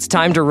AM. It's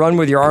time to run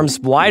with your arms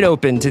wide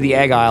open to the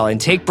egg aisle and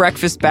take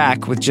breakfast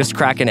back with Just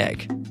Crack an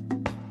Egg.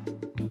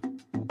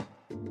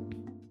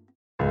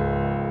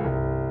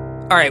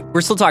 All right,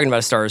 we're still talking about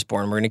A Star is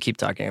Born. We're going to keep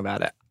talking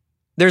about it.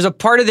 There's a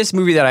part of this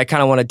movie that I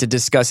kind of wanted to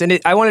discuss, and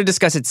I want to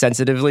discuss it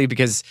sensitively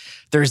because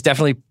there's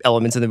definitely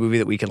elements in the movie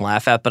that we can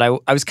laugh at, but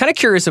I was kind of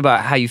curious about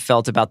how you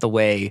felt about the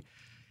way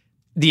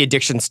the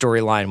addiction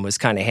storyline was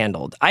kind of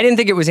handled. I didn't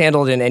think it was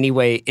handled in any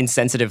way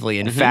insensitively.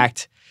 In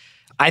fact,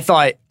 I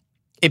thought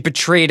it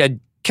betrayed a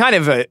kind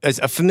of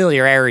a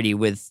familiarity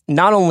with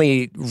not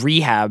only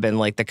rehab and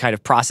like the kind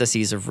of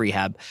processes of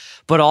rehab,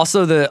 but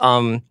also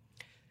the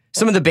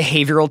some of the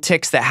behavioral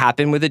tics that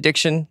happen with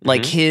addiction,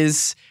 like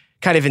his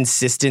kind of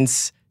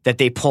insistence that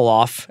they pull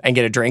off and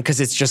get a drink, because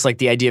it's just like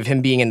the idea of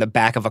him being in the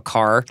back of a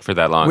car For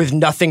that long. with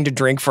nothing to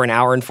drink for an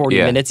hour and 40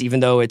 minutes, even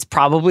though it's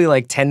probably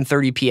like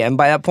 10:30 p.m.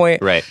 by that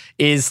point, Right.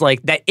 is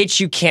like that itch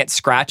you can't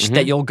scratch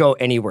that you'll go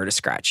anywhere to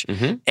scratch.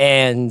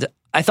 And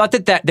I thought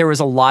that there was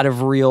a lot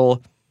of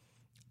real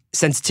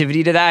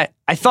sensitivity to that.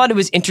 I thought it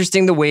was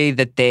interesting the way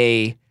that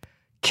they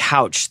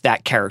couched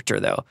that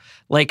character, though.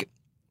 Like,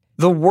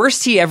 the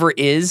worst he ever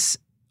is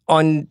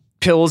on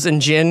pills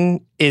and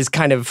gin is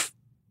kind of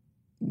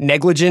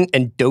negligent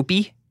and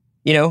dopey,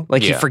 you know?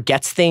 Like, he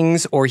forgets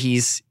things, or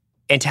he's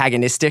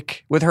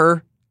antagonistic with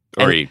her,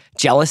 Or and he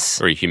jealous.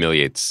 Or he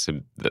humiliates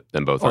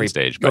them both on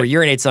stage. Or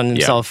urinates on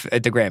himself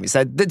at the Grammys.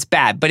 That's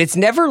bad, but it's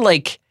never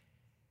like...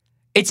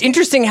 It's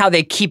interesting how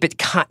they keep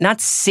it not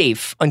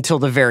safe until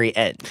the very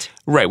end.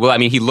 Right. Well, I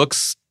mean, he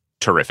looks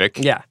terrific.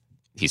 Yeah.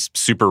 He's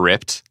super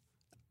ripped.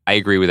 I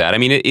agree with that. I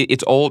mean,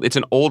 it's old. It's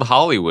an old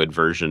Hollywood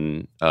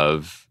version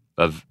of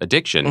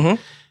addiction.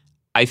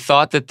 I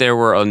thought that there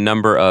were a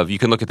number of, you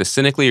can look at this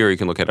cynically or you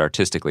can look at it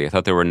artistically. I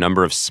thought there were a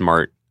number of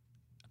smart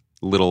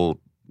little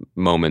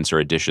moments or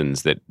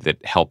additions that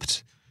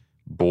helped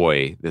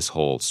buoy this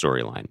whole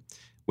storyline.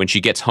 When she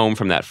gets home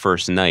from that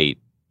first night,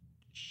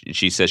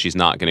 she says she's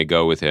not going to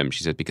go with him.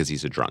 She said because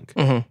he's a drunk.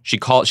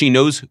 She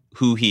knows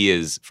who he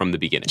is from the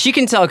beginning. She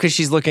can tell because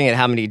she's looking at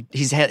how many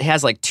he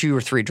has like 2 or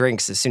 3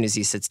 drinks as soon as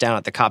he sits down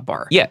at the cop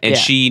bar. Yeah, and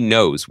she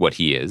knows what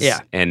he is. Yeah.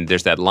 And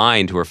there's that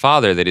line to her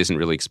father that isn't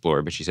really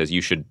explored, but she says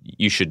you should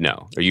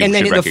know, or you and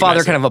then should the father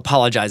recognize kind it. of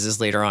apologizes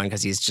later on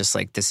because he's just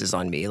like, this is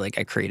on me. Like,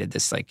 I created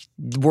this like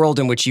world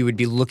in which you would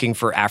be looking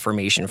for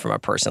affirmation from a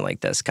person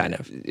like this, kind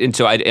of. And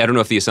so I don't know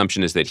if the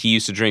assumption is that he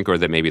used to drink or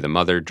that maybe the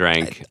mother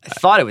drank. I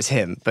thought it was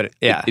him, but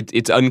yeah.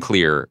 It's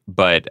unclear,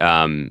 but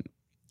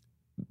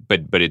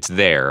it's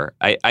there.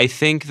 I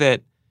think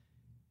that,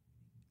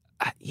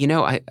 you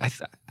know,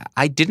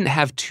 I didn't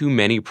have too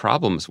many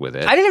problems with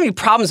it. I didn't have any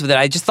problems with it.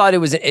 I just thought it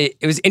was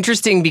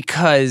interesting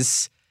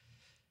because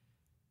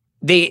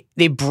they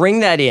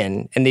bring that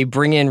in and they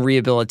bring in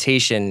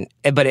rehabilitation,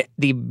 but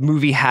the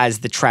movie has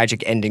the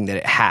tragic ending that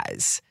it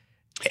has,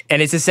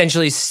 and it's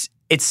essentially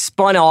it's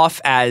spun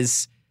off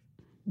as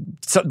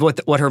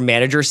what her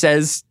manager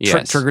says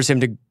triggers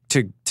him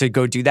to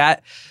go do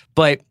that.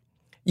 But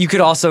you could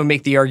also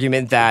make the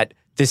argument that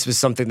this was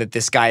something that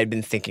this guy had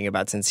been thinking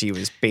about since he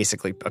was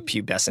basically a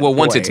pubescent boy.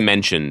 Once it's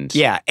mentioned,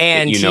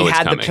 and you know he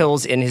had it's the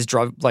pills in his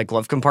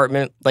glove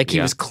compartment. Like, he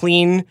was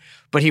clean,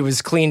 but he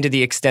was clean to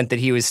the extent that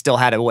he still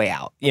had a way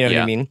out. You know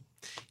what I mean?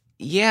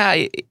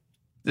 Yeah.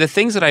 The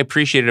things that I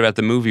appreciated about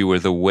the movie were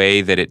the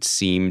way that it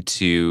seemed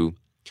to...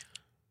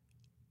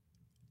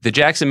 The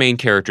Jackson main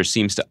character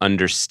seems to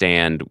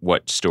understand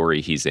what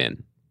story he's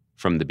in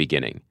from the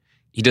beginning.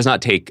 He does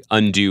not take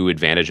undue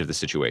advantage of the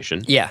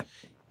situation. Yeah.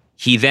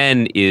 He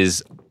then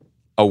is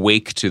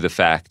awake to the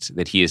fact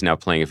that he is now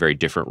playing a very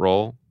different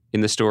role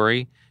in the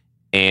story.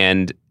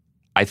 And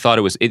I thought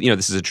it was,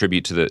 this is a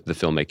tribute to the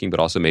filmmaking, but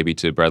also maybe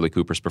to Bradley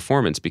Cooper's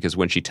performance, because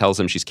when she tells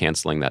him she's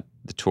canceling the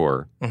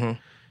tour,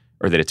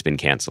 or that it's been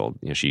canceled,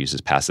 she uses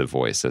passive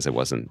voice, says it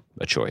wasn't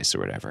a choice or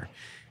whatever.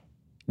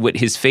 What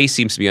his face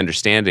seems to be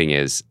understanding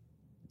is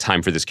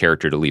time for this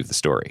character to leave the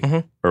story,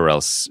 or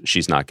else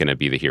she's not going to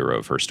be the hero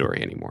of her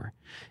story anymore.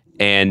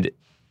 And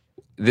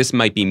this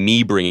might be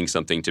me bringing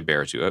something to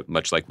bear to it,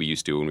 much like we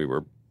used to when we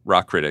were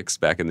rock critics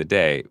back in the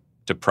day,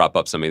 to prop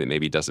up something that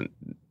maybe doesn't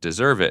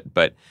deserve it.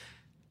 But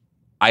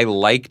I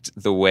liked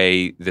the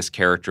way this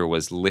character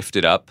was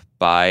lifted up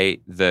by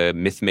the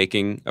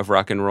myth-making of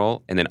rock and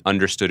roll, and then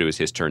understood it was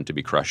his turn to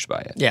be crushed by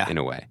it, in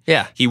a way.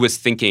 Yeah. He was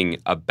thinking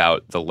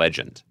about the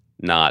legend,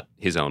 not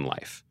his own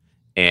life.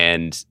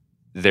 And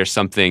there's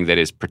something that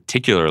is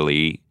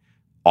particularly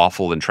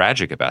awful and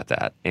tragic about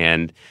that.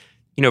 And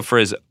for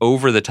as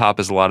over the top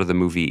as a lot of the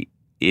movie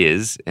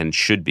is and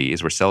should be,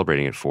 as we're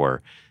celebrating it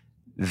for,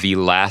 the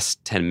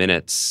last 10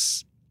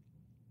 minutes,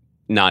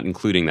 not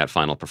including that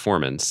final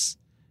performance,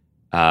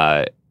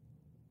 are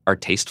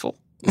tasteful.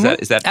 Is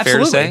that fair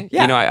to say?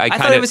 Yeah. I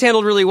thought it was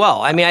handled really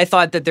well. I mean, I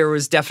thought that there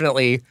was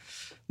definitely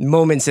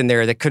moments in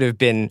there that could have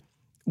been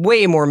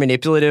way more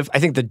manipulative. I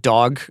think the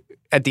dog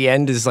at the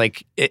end is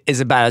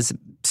about as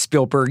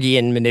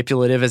Spielbergian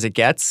manipulative as it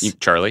gets.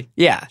 Charlie?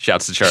 Yeah.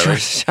 Shouts to Charlie.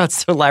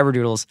 Shouts to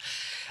Labradoodles.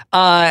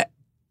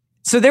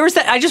 So there was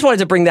that. I just wanted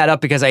to bring that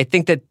up because I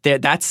think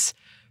that that's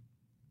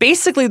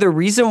basically the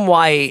reason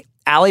why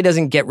Allie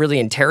doesn't get really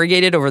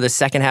interrogated over the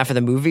second half of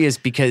the movie, is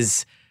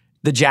because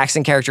the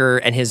Jackson character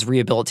and his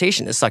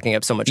rehabilitation is sucking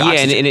up so much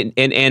oxygen.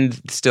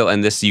 and still,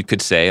 and this you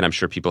could say, and I'm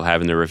sure people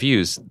have in their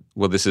reviews,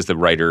 well, this is the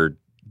writer,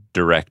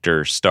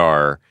 director,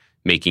 star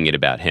making it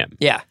about him.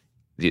 Yeah.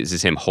 This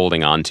is him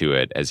holding on to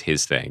it as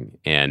his thing.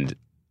 And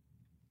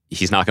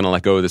he's not going to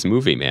let go of this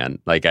movie, man.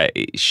 Like,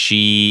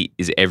 she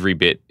is every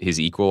bit his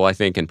equal, I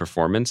think, in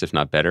performance, if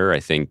not better. I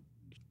think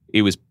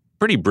it was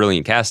pretty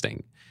brilliant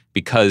casting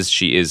because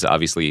she is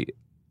obviously,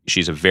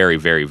 she's a very,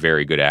 very,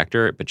 very good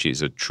actor, but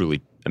she's a truly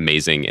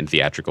amazing and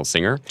theatrical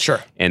singer. Sure.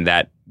 And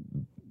that,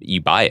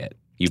 you buy it.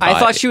 I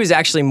thought she was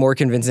actually more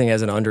convincing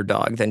as an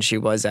underdog than she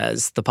was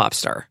as the pop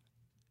star.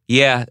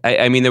 Yeah,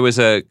 I mean,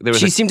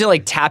 she seemed to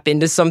like tap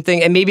into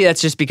something, and maybe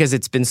that's just because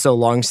it's been so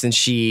long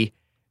since we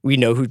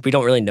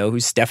don't really know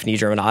who Stephanie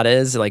Germanotta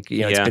is. Like,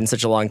 it's been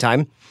such a long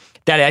time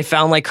that I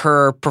found like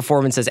her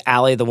performance as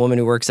Allie, the woman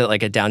who works at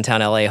like a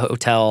downtown LA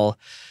hotel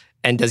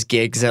and does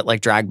gigs at like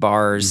drag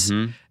bars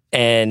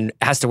and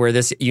has to wear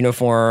this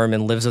uniform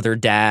and lives with her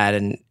dad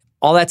and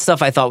all that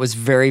stuff. I thought was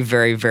very,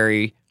 very,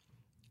 very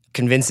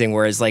convincing.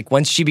 Whereas like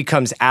once she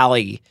becomes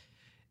Allie,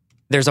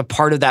 there's a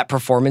part of that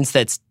performance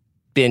that's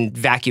been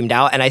vacuumed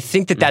out, and I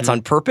think that that's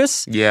on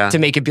purpose to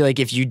make it be like,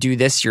 if you do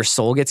this, your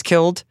soul gets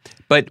killed.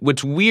 But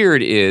what's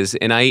weird is,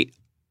 and I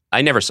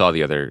never saw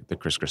the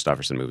Chris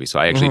Christopherson movie,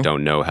 so I actually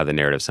don't know how the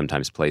narrative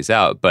sometimes plays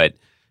out, but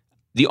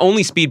the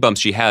only speed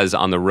bumps she has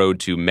on the road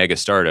to mega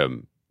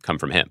stardom come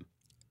from him.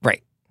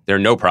 Right. There are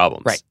no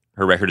problems. Right.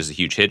 Her record is a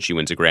huge hit. She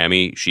wins a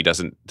Grammy. She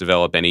doesn't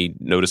develop any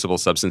noticeable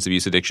substance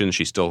abuse addiction.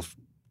 She still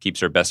keeps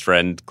her best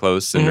friend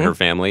close and her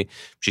family.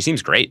 She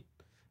seems great.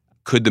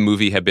 Could the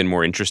movie have been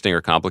more interesting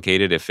or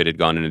complicated if it had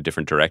gone in a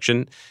different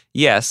direction?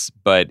 Yes,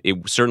 but it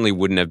certainly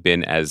wouldn't have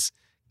been as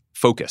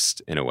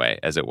focused in a way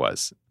as it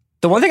was.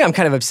 The one thing I'm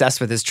kind of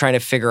obsessed with is trying to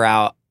figure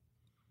out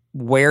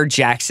where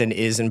Jackson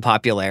is in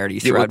popularity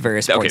throughout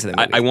various points of the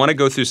movie. I want to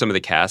go through some of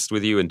the cast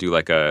with you and do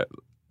like a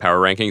power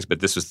rankings, but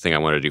this was the thing I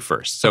wanted to do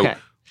first. So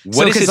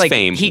what is his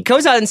fame? He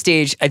goes out on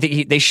stage. I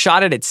think they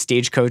shot it at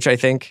Stagecoach, I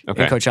think, in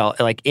Coachella,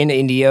 like in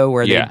India,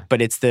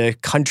 but it's the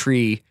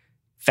country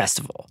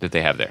festival that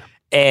they have there.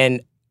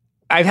 And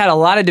I've had a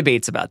lot of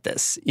debates about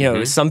this.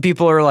 Some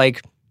people are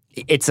like,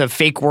 it's a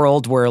fake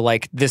world where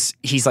like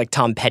he's like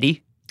Tom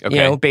Petty,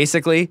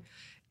 basically.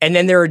 And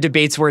then there are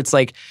debates where it's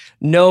like,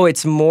 no,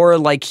 it's more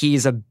like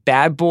he's a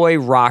bad boy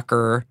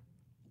rocker,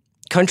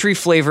 country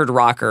flavored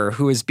rocker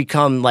who has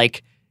become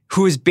like,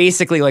 who is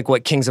basically like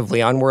what Kings of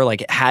Leon were.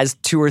 Like, it has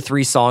 2 or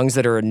 3 songs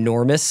that are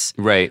enormous.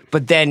 Right.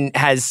 But then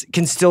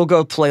can still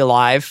go play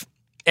live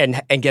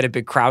and get a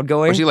big crowd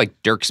going. Was he like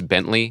Dierks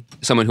Bentley?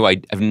 Someone who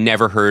I've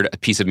never heard a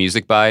piece of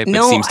music by, but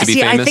seems to be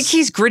famous? I think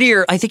he's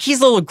grittier. I think he's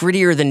a little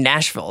grittier than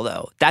Nashville,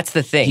 though. That's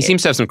the thing. He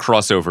seems to have some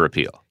crossover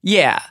appeal.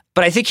 Yeah,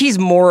 but I think he's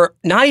more,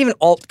 not even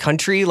alt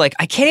country. Like,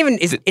 I can't even,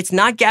 it's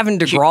not Gavin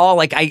DeGraw.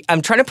 Like,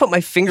 I'm trying to put my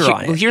finger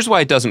on it. Well, here's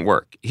why it doesn't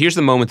work. Here's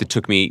the moment that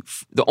took me,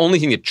 the only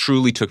thing that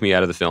truly took me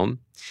out of the film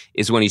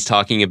is when he's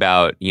talking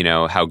about,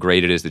 how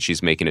great it is that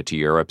she's making it to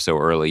Europe so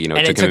early. And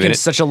it took him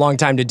such a long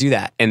time to do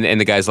that. And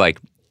the guy's like,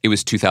 it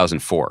was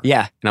 2004.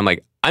 Yeah. And I'm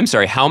like, I'm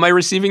sorry, how am I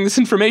receiving this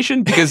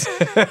information? Because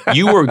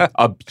you were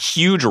a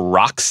huge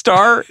rock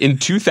star in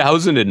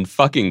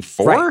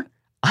 2004? Right.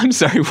 I'm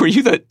sorry, were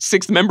you the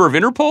 6th member of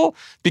Interpol?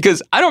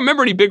 Because I don't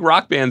remember any big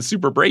rock bands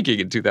super breaking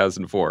in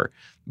 2004.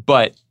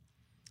 But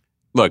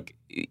look,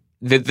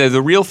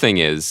 the real thing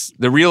is,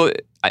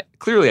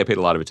 clearly I paid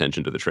a lot of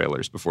attention to the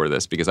trailers before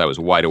this because I was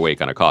wide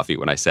awake on a coffee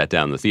when I sat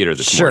down in the theater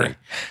this morning.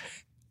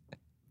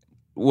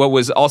 What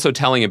was also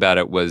telling about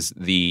it was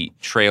the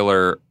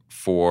trailer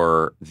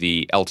for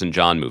the Elton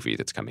John movie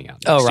that's coming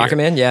out next year. Rocket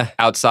Man, yeah.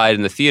 Outside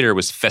in the theater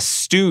was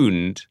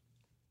festooned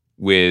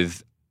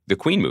with the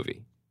Queen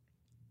movie.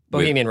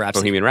 Bohemian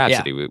Rhapsody.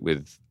 Yeah.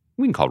 With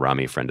we can call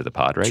Rami a friend of the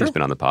pod, right? Sure. He's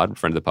been on the pod.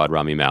 Friend of the pod,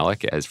 Rami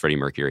Malek as Freddie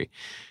Mercury.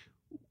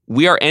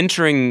 We are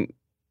entering,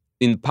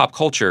 in pop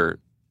culture,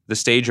 the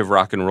stage of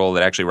rock and roll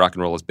that actually rock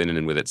and roll has been in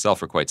and with itself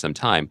for quite some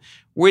time,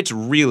 where it's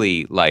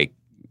really like,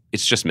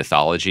 it's just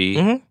mythology,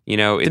 It's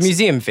the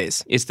museum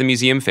phase. It's the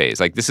museum phase.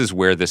 Like, this is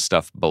where this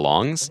stuff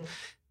belongs.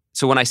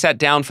 So when I sat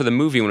down for the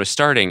movie when it was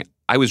starting,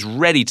 I was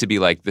ready to be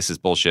like, this is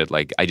bullshit.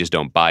 Like, I just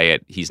don't buy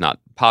it. He's not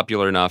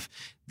popular enough.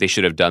 They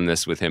should have done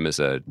this with him as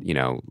a,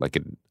 like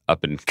an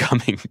up and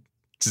coming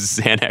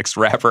Xanax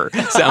rapper,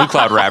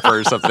 SoundCloud rapper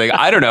or something.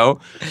 I don't know.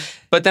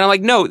 But then I'm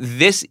like, no,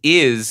 this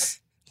is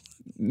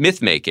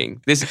myth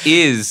making. This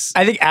is.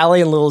 I think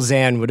Allie and Lil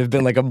Xan would have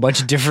been like a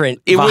much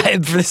different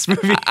vibe for this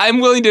movie. I'm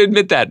willing to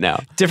admit that now.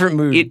 Different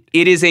mood.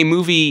 It is a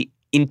movie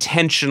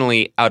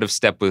intentionally out of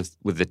step with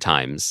the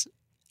times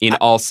in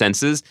all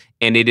senses,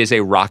 and it is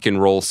a rock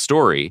and roll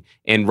story.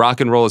 And rock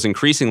and roll is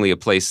increasingly a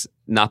place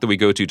not that we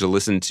go to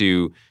listen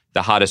to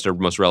the hottest or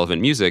most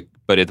relevant music,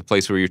 but at the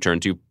place where you turn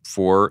to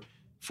for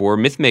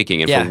myth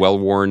making and for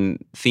well-worn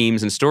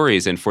themes and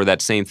stories, and for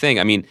that same thing.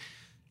 I mean,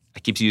 I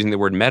keep using the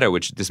word meta,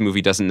 which this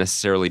movie doesn't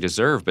necessarily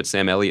deserve, but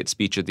Sam Elliott's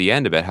speech at the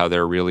end about how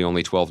there are really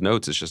only 12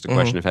 notes, it's just a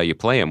question of how you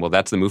play them. Well,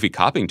 that's the movie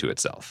copying to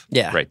itself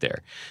right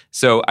there.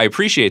 So I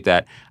appreciate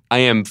that. I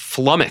am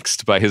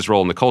flummoxed by his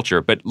role in the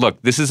culture. But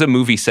look, this is a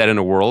movie set in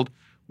a world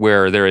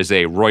where there is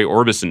a Roy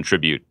Orbison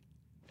tribute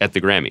at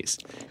the Grammys.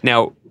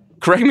 Now,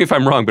 correct me if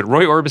I'm wrong, but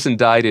Roy Orbison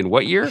died in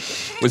what year?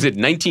 Was it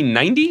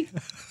 1990?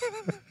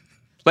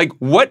 Like,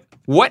 what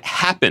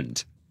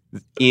happened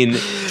in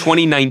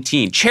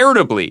 2019,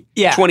 charitably,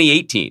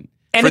 2018?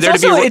 And for it's there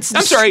also, to be it's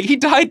I'm sorry, he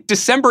died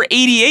December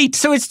 88.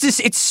 So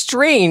it's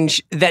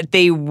strange that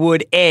they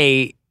would,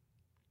 I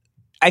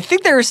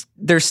think there's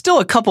still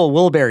a couple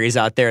Wilburys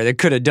out there that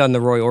could have done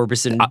the Roy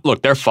Orbison.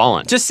 Look, they're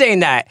fallen. Just saying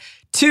that.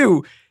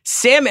 2,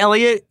 Sam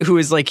Elliott, who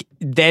is like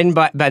then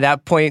by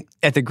that point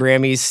at the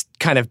Grammys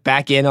kind of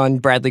back in on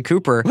Bradley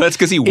Cooper. Well, that's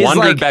because he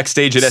wandered like,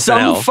 backstage at SNL.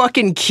 Some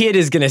fucking kid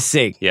is going to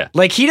sing. Yeah.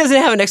 Like, he doesn't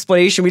have an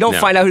explanation. We don't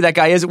find out who that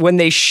guy is. When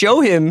they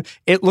show him,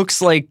 it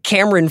looks like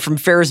Cameron from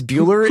Ferris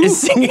Bueller is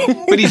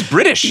singing. But he's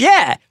British.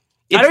 Yeah.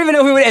 I don't even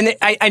know who it is.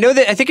 And I know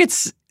that, I think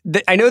it's,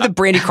 I know that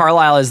Brandi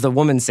Carlile is the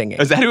woman singing.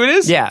 Is that who it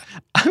is? Yeah.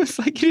 I was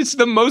like, it's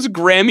the most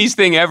Grammys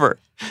thing ever.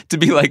 To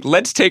be like,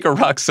 let's take a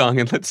rock song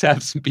and let's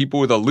have some people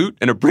with a lute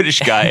and a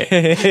British guy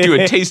do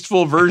a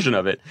tasteful version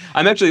of it.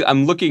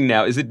 I'm looking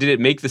now. Did it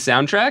make the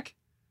soundtrack?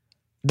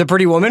 The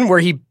Pretty Woman, where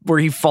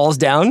he falls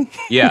down?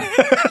 Yeah.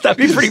 That'd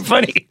be pretty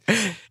funny.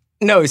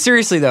 No,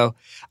 seriously though.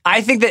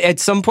 I think that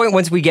at some point,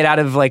 once we get out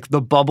of like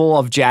the bubble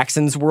of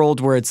Jackson's world,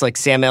 where it's like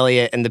Sam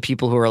Elliott and the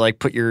people who are like,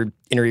 put your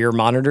inner ear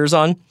monitors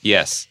on.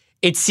 Yes.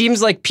 It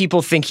seems like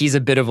people think he's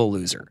a bit of a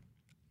loser.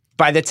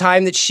 By the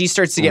time that she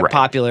starts to get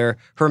popular,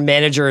 her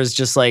manager is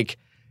just like,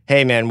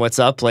 hey man, what's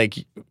up? Like,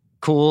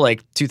 cool.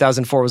 Like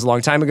 2004 was a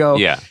long time ago.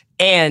 Yeah.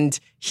 And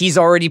he's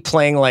already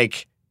playing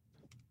like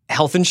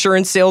health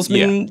insurance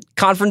salesman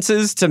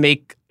conferences to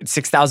make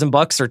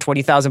 $6,000 or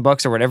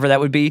 $20,000 or whatever that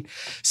would be.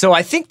 So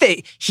I think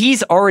that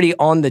he's already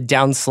on the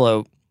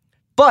downslope,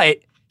 but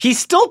he's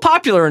still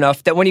popular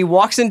enough that when he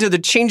walks into the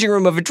changing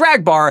room of a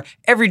drag bar,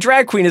 every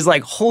drag queen is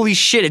like, holy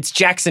shit, it's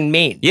Jackson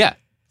Maine. Yeah.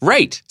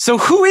 Right. So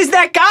who is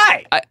that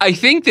guy? I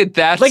think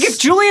that's... Like, if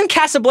Julian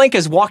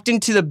Casablancas walked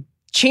into the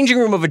changing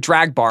room of a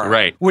drag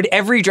bar, would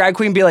every drag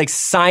queen be like,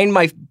 sign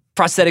my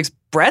prosthetics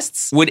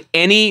breasts? Would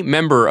any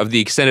member of the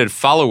extended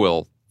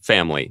Followill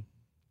family?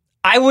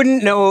 I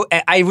wouldn't know.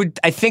 I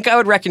think I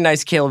would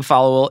recognize Caleb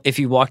Followill if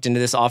he walked into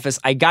this office.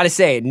 I gotta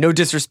say, no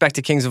disrespect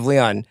to Kings of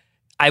Leon,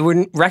 I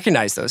wouldn't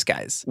recognize those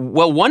guys.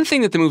 Well, one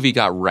thing that the movie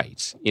got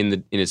right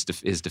in his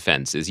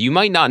defense is you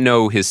might not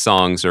know his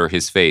songs or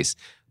his face,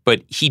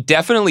 but he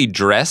definitely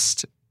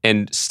dressed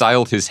and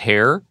styled his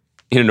hair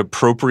in an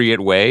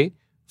appropriate way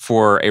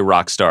for a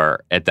rock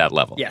star at that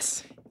level.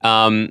 Yes.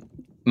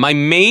 My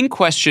main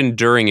question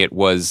during it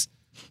was,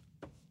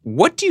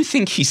 what do you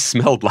think he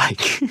smelled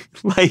like?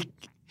 Like,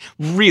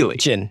 really?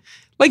 Gin.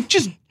 Like,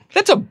 just,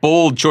 that's a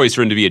bold choice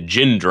for him to be a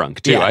gin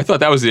drunk, too. Yeah. I thought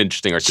that was an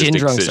interesting artistic Gin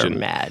drunks decision. are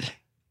mad.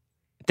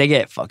 They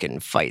get fucking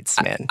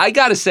fights, man. I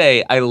gotta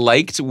say, I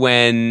liked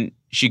when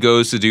she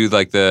goes to do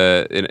like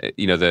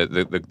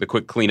the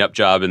quick cleanup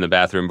job in the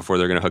bathroom before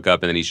they're gonna hook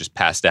up, and then he's just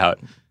passed out.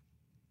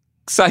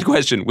 Side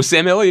question: was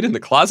Sam Elliott in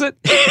the closet?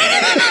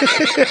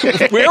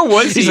 Where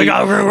was he? He's like,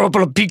 I'm gonna go up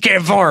on a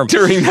pecan farm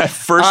during that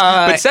first.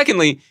 But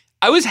secondly,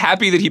 I was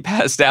happy that he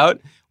passed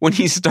out. When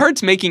he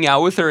starts making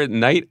out with her at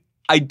night,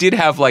 I did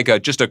have like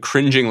just a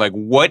cringing like,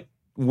 what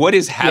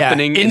is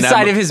happening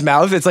inside of his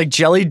mouth? It's like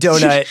jelly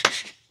donut.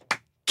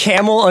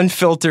 Camel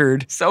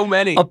unfiltered. So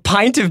many. A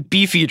pint of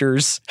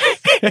Beefeaters.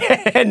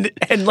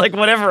 and like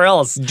whatever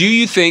else. Do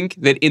you think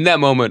that in that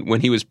moment when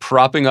he was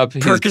propping up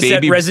his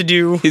Percocet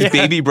residue, his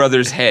baby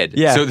brother's head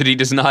so that he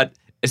does not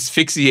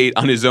asphyxiate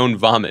on his own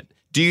vomit,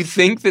 do you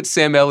think that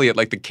Sam Elliott,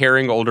 like the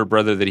caring older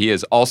brother that he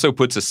is, also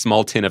puts a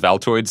small tin of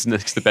Altoids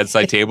next to the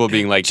bedside table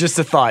being like, just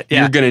a thought,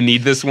 you're going to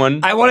need this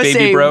one, I want to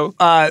say, bro?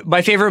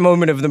 My favorite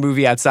moment of the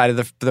movie outside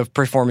of the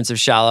performance of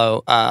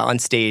Shallow on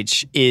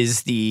stage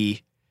is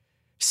the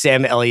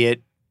Sam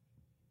Elliott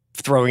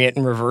throwing it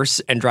in reverse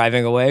and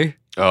driving away.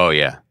 Oh,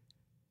 yeah.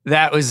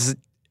 That was...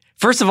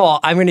 First of all,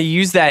 I'm going to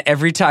use that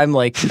every time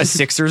like a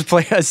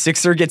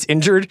Sixer gets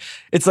injured.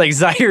 It's like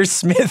Zaire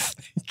Smith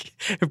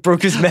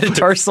broke his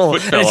metatarsal.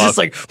 And it's just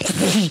like...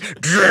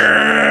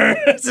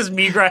 it's just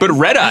me crying. But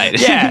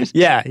red-eyed.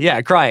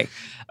 Yeah, crying.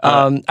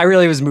 I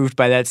really was moved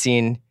by that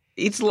scene.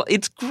 It's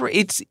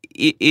great.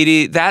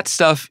 That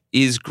stuff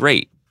is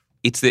great.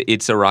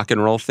 It's a rock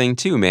and roll thing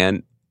too,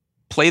 man.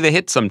 Play the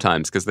hits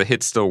sometimes because the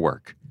hits still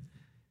work.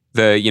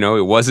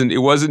 It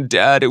wasn't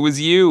Dad, it was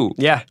you.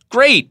 Yeah.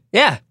 Great.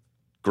 Yeah.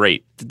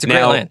 Great. It's a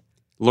great line.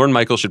 Lorne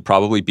Michaels should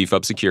probably beef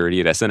up security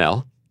at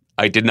SNL.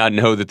 I did not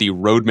know that the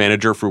road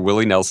manager for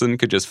Willie Nelson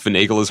could just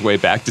finagle his way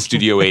back to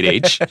Studio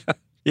 8H.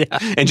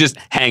 And just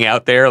hang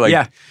out there.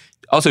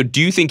 Also, do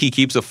you think he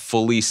keeps a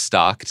fully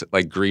stocked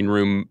like green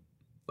room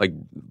like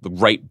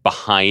right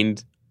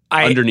behind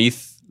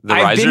underneath the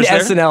I've risers been to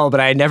there? SNL, but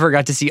I never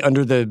got to see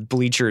under the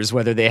bleachers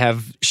whether they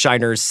have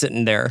shiners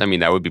sitting there. I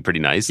mean, that would be pretty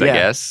nice, I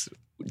guess.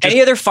 Any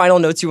other final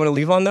notes you want to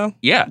leave on, though?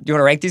 Yeah. Do you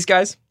want to rank these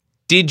guys?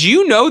 Did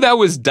you know that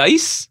was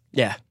Dice?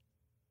 Yeah.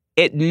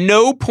 At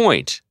no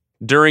point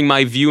during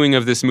my viewing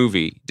of this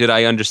movie did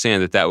I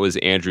understand that was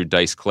Andrew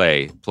Dice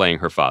Clay playing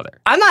her father.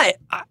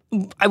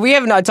 We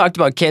have not talked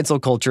about cancel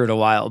culture in a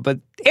while, but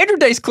Andrew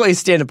Dice Clay's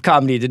stand-up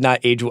comedy did not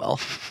age well.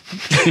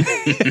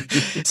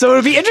 So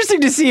it'll be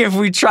interesting to see if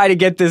we try to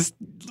get this.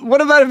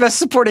 What about a Best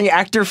Supporting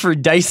Actor for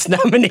Dice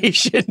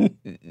nomination?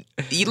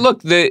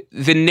 Look,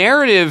 the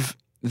narrative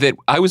that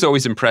I was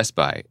always impressed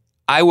by,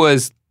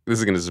 this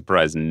is going to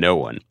surprise no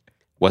one,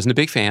 wasn't a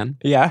big fan.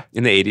 Yeah.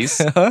 In the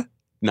 80s.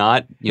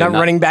 Not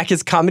running back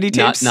his comedy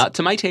tapes? Not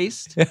to my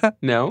taste.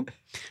 No.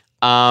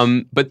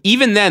 But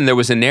even then, there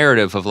was a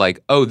narrative of like,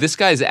 oh, this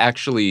guy's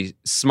actually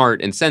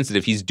smart and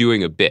sensitive. He's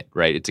doing a bit,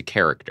 right? It's a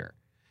character.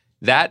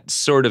 That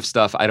sort of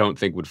stuff I don't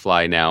think would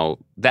fly now.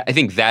 I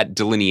think that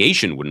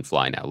delineation wouldn't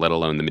fly now, let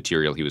alone the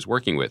material he was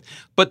working with.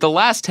 But the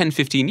last 10,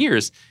 15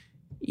 years,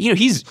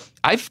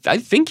 I've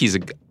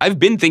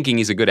been thinking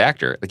he's a good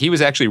actor. Like he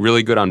was actually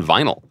really good on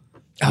Vinyl.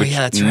 Oh yeah,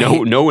 that's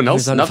right. No one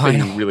else, nothing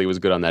Vinyl. really was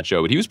good on that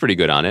show, but he was pretty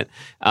good on it.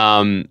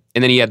 And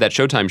then he had that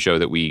Showtime show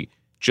that we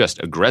just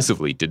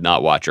aggressively did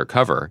not watch or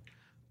cover.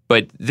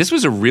 But this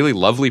was a really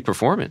lovely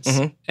performance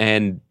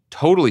and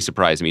totally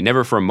surprised me.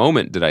 Never for a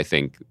moment did I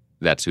think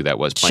that's who that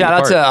was playing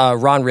Shout the part. out to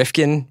Ron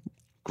Rifkin.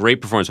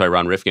 Great performance by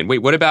Ron Rifkin. Wait,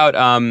 what about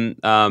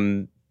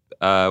the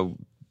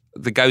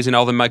guy who's in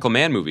all the Michael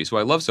Mann movies, who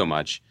I love so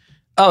much?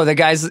 Oh, the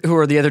guys who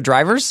are the other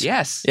drivers?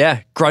 Yes.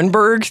 Yeah.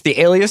 Grunberg, the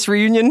Alias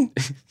reunion.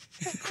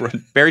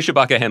 Barry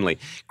Shabaka Henley.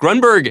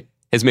 Grunberg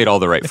has made all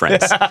the right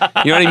friends.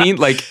 You know what I mean?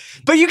 Like,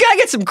 but you gotta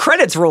get some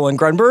credits rolling,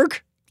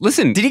 Grunberg.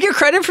 Listen, did he get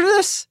credit for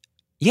this?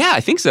 Yeah,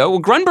 I think so.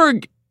 Well,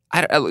 Grunberg,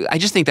 I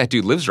just think that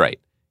dude lives right.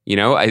 You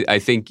know, I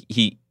think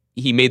he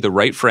made the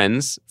right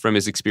friends from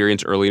his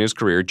experience early in his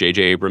career.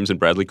 J.J. Abrams and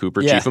Bradley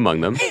Cooper, chief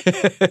among them.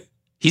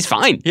 He's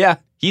fine. Yeah.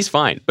 He's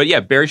fine. But yeah,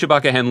 Barry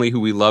Shabaka Henley, who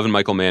we love in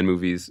Michael Mann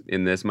movies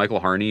in this. Michael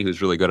Harney,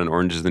 who's really good on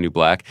Orange is the New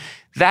Black.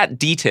 That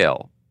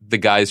detail, the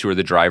guys who are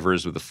the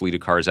drivers with the fleet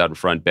of cars out in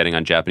front betting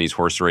on Japanese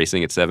horse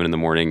racing at 7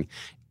 a.m,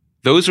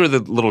 those are the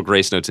little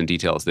grace notes and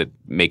details that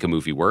make a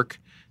movie work.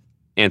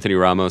 Anthony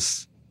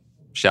Ramos,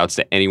 shouts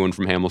to anyone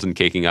from Hamilton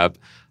caking up.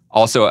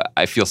 Also,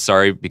 I feel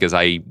sorry because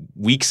I,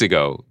 weeks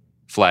ago,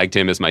 flagged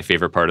him as my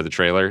favorite part of the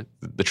trailer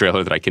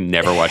that I can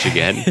never watch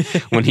again.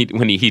 when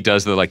he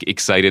does the like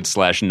excited /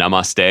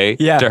 namaste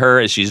to her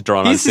as she's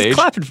drawn on stage. He's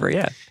clapping for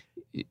her,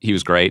 He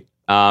was great.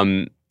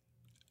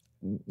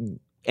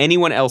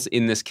 Anyone else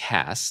in this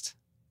cast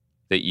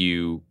that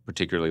you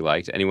particularly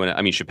liked? Anyone?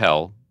 I mean,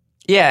 Chappelle.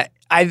 Yeah,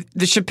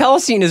 the Chappelle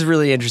scene is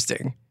really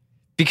interesting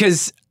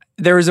because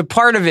there was a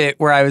part of it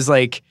where I was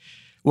like,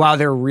 wow,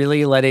 they're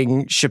really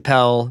letting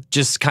Chappelle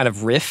just kind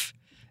of riff.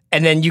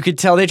 And then you could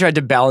tell they tried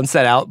to balance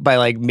that out by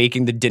like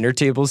making the dinner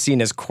table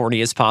scene as corny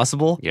as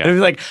possible. Yeah. And it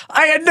was like,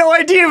 I had no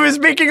idea he was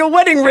making a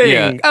wedding ring.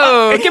 Yeah.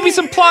 Oh, give me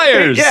some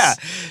pliers. Yeah.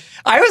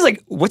 I was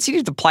like, what's he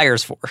need the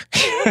pliers for?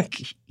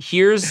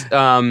 Here's,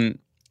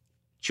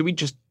 should we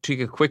just take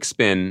a quick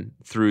spin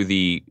through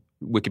the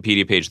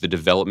Wikipedia page, the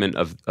development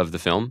of the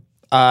film?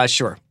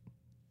 Sure.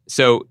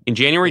 So in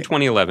January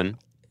 2011,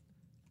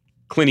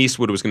 Clint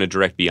Eastwood was going to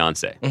direct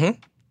Beyonce. Mm-hmm.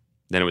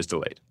 Then it was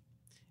delayed.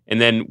 And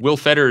then Will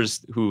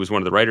Fetters, who was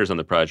one of the writers on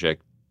the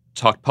project,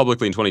 talked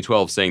publicly in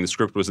 2012 saying the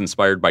script was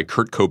inspired by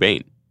Kurt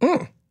Cobain.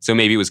 Mm. So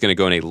maybe it was going to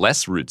go in a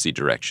less rootsy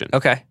direction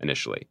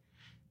initially.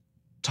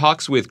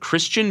 Talks with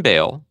Christian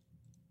Bale,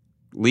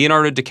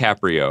 Leonardo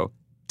DiCaprio,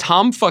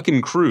 Tom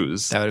fucking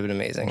Cruise. That would have been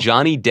amazing.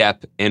 Johnny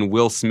Depp and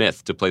Will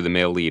Smith to play the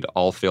male lead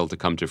all failed to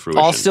come to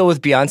fruition. All still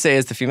with Beyonce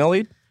as the female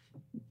lead?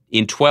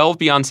 In 12,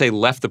 Beyonce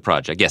left the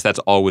project. Yes, that's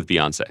all with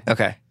Beyonce.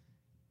 Okay.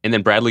 And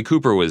then Bradley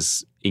Cooper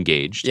was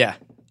engaged. Yeah.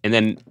 And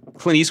then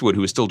Clint Eastwood,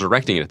 who was still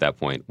directing it at that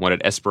point,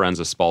 wanted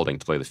Esperanza Spalding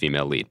to play the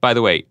female lead. By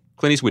the way,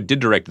 Clint Eastwood did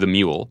direct The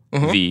Mule,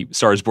 the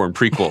Stars Born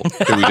prequel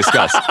that we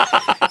discussed.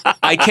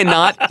 I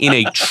cannot, in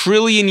a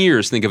trillion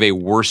years, think of a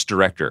worse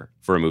director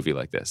for a movie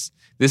like this.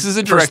 This is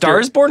a director... For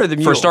Stars Born or The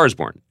Mule? For Stars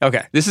Born.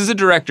 Okay. This is a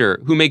director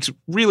who makes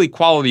really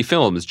quality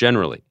films,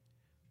 generally,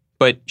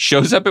 but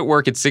shows up at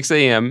work at 6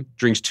 a.m.,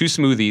 drinks 2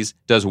 smoothies,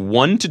 does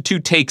 1 to 2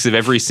 takes of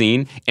every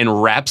scene,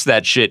 and wraps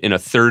that shit in a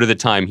third of the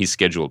time he's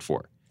scheduled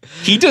for.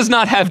 He does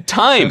not have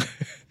time.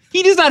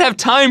 He does not have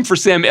time for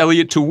Sam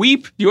Elliott to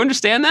weep. Do you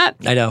understand that?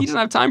 I know. He doesn't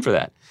have time for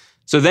that.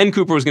 So then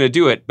Cooper was going to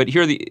do it, but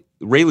here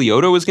Ray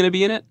Liotta was going to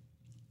be in it.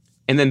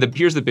 And then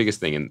here's the biggest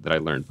thing that I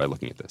learned by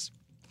looking at this.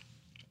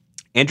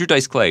 Andrew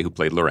Dice Clay, who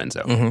played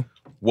Lorenzo,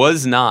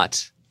 was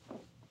not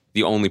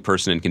the only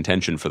person in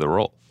contention for the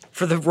role.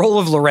 For the role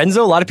of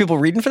Lorenzo? A lot of people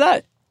reading for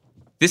that?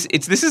 This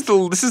is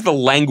the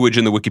language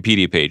in the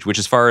Wikipedia page, which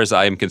as far as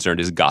I am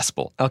concerned is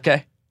gospel.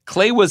 Okay.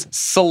 Clay was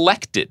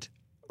selected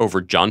over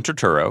John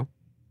Turturro,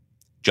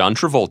 John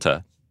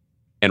Travolta,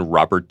 and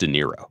Robert De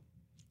Niro.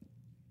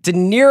 De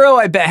Niro,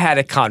 I bet, had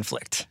a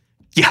conflict.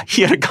 Yeah,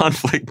 he had a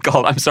conflict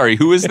called, I'm sorry,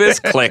 who is this?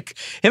 Click.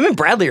 Him and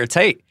Bradley are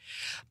tight.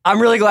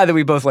 I'm really glad that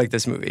we both like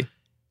this movie.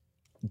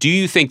 Do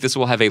you think this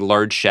will have a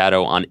large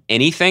shadow on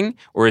anything,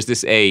 or is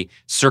this a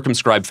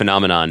circumscribed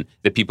phenomenon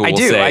that people will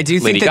say? I do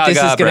Lady think that Gaga, this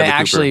is going to Bradley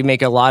actually Cooper?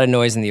 make a lot of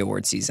noise in the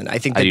award season. I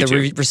think that I do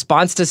the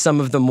response to some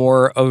of the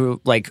more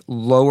like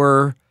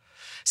lower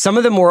some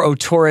of the more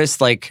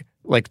auteurist, like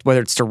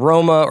whether it's to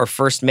Roma or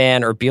First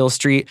Man or Beale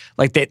Street,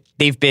 like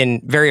they've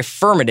been very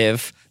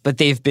affirmative, but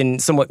they've been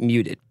somewhat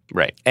muted.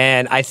 Right.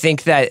 And I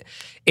think that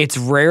it's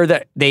rare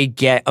that they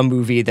get a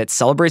movie that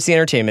celebrates the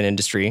entertainment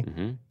industry,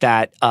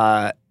 that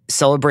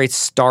celebrates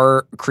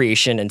star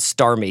creation and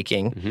star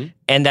making,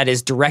 and that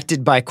is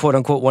directed by quote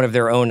unquote one of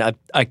their own,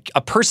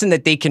 a person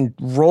that they can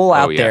roll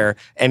out there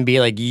and be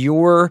like,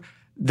 you're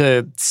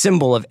the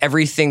symbol of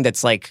everything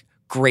that's like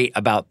great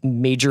about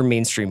major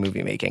mainstream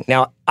movie making.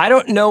 Now, I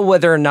don't know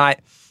whether or not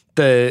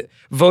the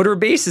voter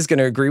base is going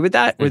to agree with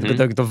that, or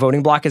the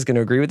voting bloc is going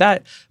to agree with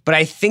that. But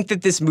I think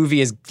that this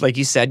movie is, like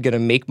you said, going to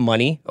make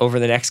money over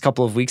the next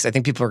couple of weeks. I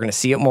think people are going to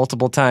see it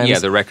multiple times. Yeah,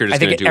 the record is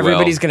going to do well.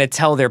 Everybody's going to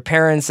tell their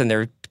parents and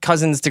their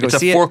cousins to go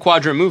see it. It's a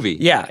 4-quadrant movie.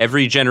 Yeah.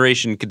 Every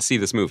generation could see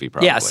this movie,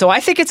 probably. Yeah, so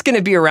I think it's going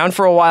to be around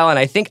for a while. And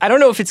I don't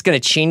know if it's going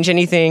to change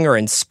anything or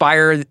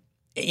inspire,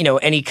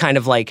 any kind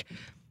of like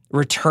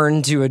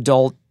return to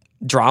adult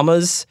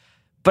dramas.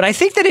 But I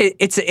think that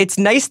it's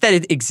nice that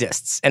it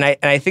exists, and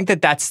I think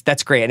that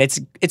that's great, and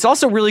it's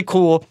also really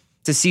cool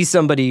to see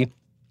somebody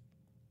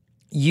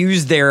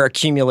use their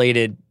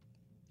accumulated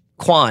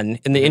quan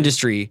in the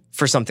industry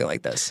for something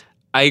like this.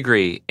 I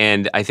agree,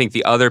 and I think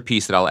the other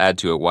piece that I'll add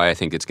to it, why I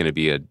think it's going to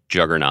be a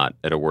juggernaut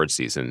at awards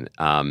season,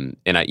 and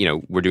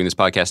we're doing this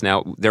podcast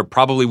now. There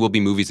probably will be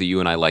movies that you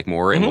and I like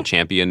more, and will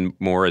champion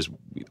more as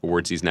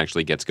award season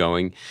actually gets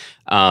going.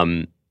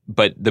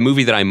 But the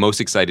movie that I'm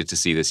most excited to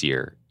see this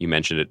year, you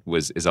mentioned it,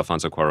 is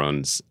Alfonso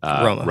Cuarón's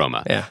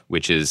Roma,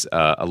 which is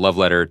a love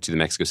letter to the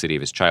Mexico City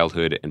of his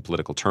childhood and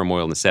political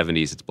turmoil in the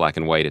 70s. It's black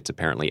and white. It's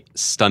apparently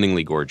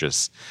stunningly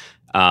gorgeous.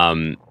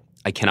 I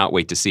cannot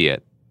wait to see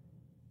it.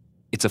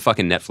 It's a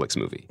fucking Netflix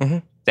movie.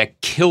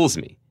 That kills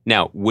me.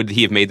 Now, would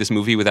he have made this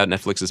movie without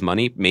Netflix's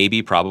money?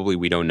 Maybe, probably,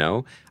 we don't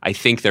know. I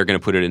think they're going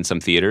to put it in some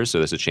theaters, so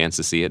there's a chance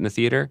to see it in a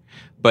theater.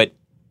 But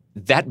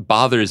that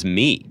bothers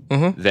me,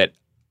 that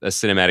a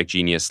cinematic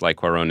genius like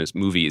Cuarón's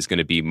movie is going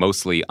to be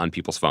mostly on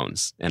people's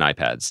phones and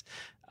iPads.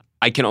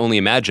 I can only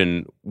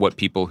imagine what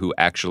people who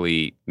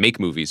actually make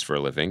movies for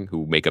a living,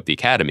 who make up the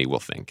Academy, will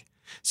think.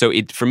 So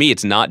for me,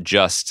 it's not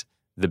just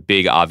the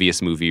big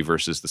obvious movie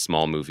versus the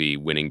small movie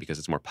winning because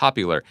it's more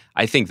popular.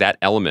 I think that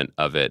element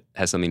of it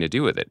has something to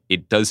do with it.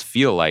 It does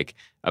feel like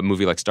a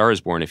movie like Star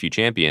is Born, if you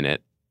champion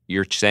it,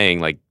 you're saying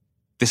like,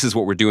 this is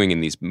what we're doing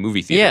in these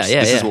movie theaters.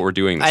 This is what we're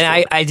doing.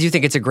 And I do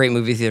think it's a great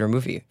movie theater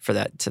movie for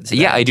that.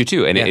 Yeah, I do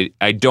too. And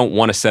I don't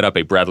want to set up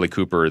a Bradley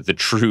Cooper, the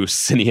true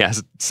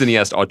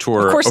cineast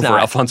auteur over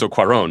Alfonso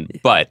Cuarón,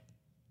 but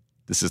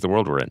this is the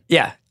world we're in.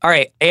 Yeah. All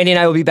right. Andy and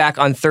I will be back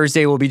on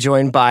Thursday. We'll be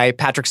joined by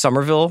Patrick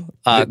Somerville,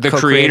 the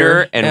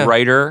creator and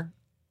writer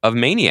of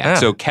Maniac. Yeah.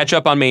 So catch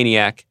up on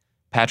Maniac.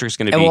 Patrick's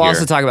going to be here. And we'll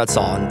also talk about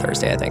Saw on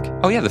Thursday, I think.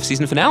 Oh, yeah. The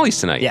season finale's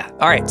tonight. Yeah.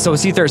 All right. So we'll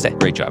see you Thursday.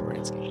 Great job,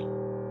 Ramsey.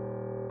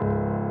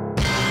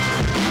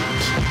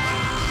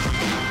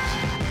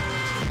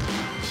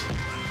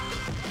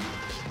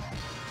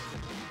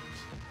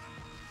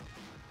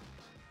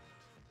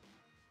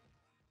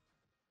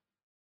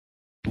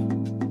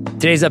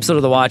 Today's episode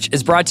of The Watch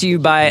is brought to you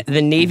by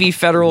the Navy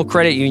Federal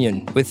Credit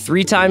Union. With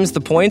 3 times the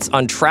points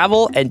on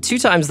travel and 2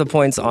 times the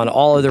points on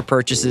all other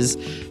purchases,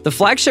 the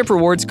flagship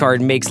rewards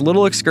card makes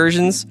little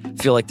excursions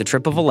feel like the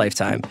trip of a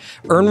lifetime.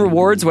 Earn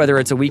rewards whether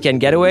it's a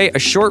weekend getaway, a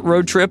short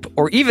road trip,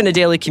 or even a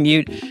daily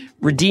commute.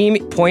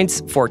 Redeem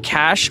points for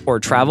cash or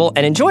travel,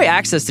 and enjoy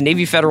access to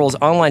Navy Federal's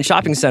online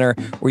shopping center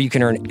where you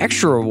can earn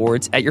extra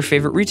rewards at your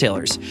favorite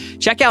retailers.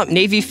 Check out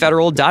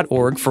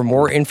NavyFederal.org for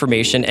more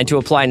information and to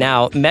apply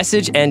now.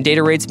 Message and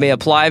data rates may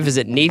apply.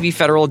 Visit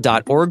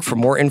NavyFederal.org for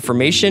more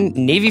information.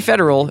 Navy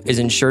Federal is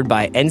insured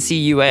by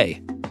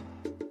NCUA.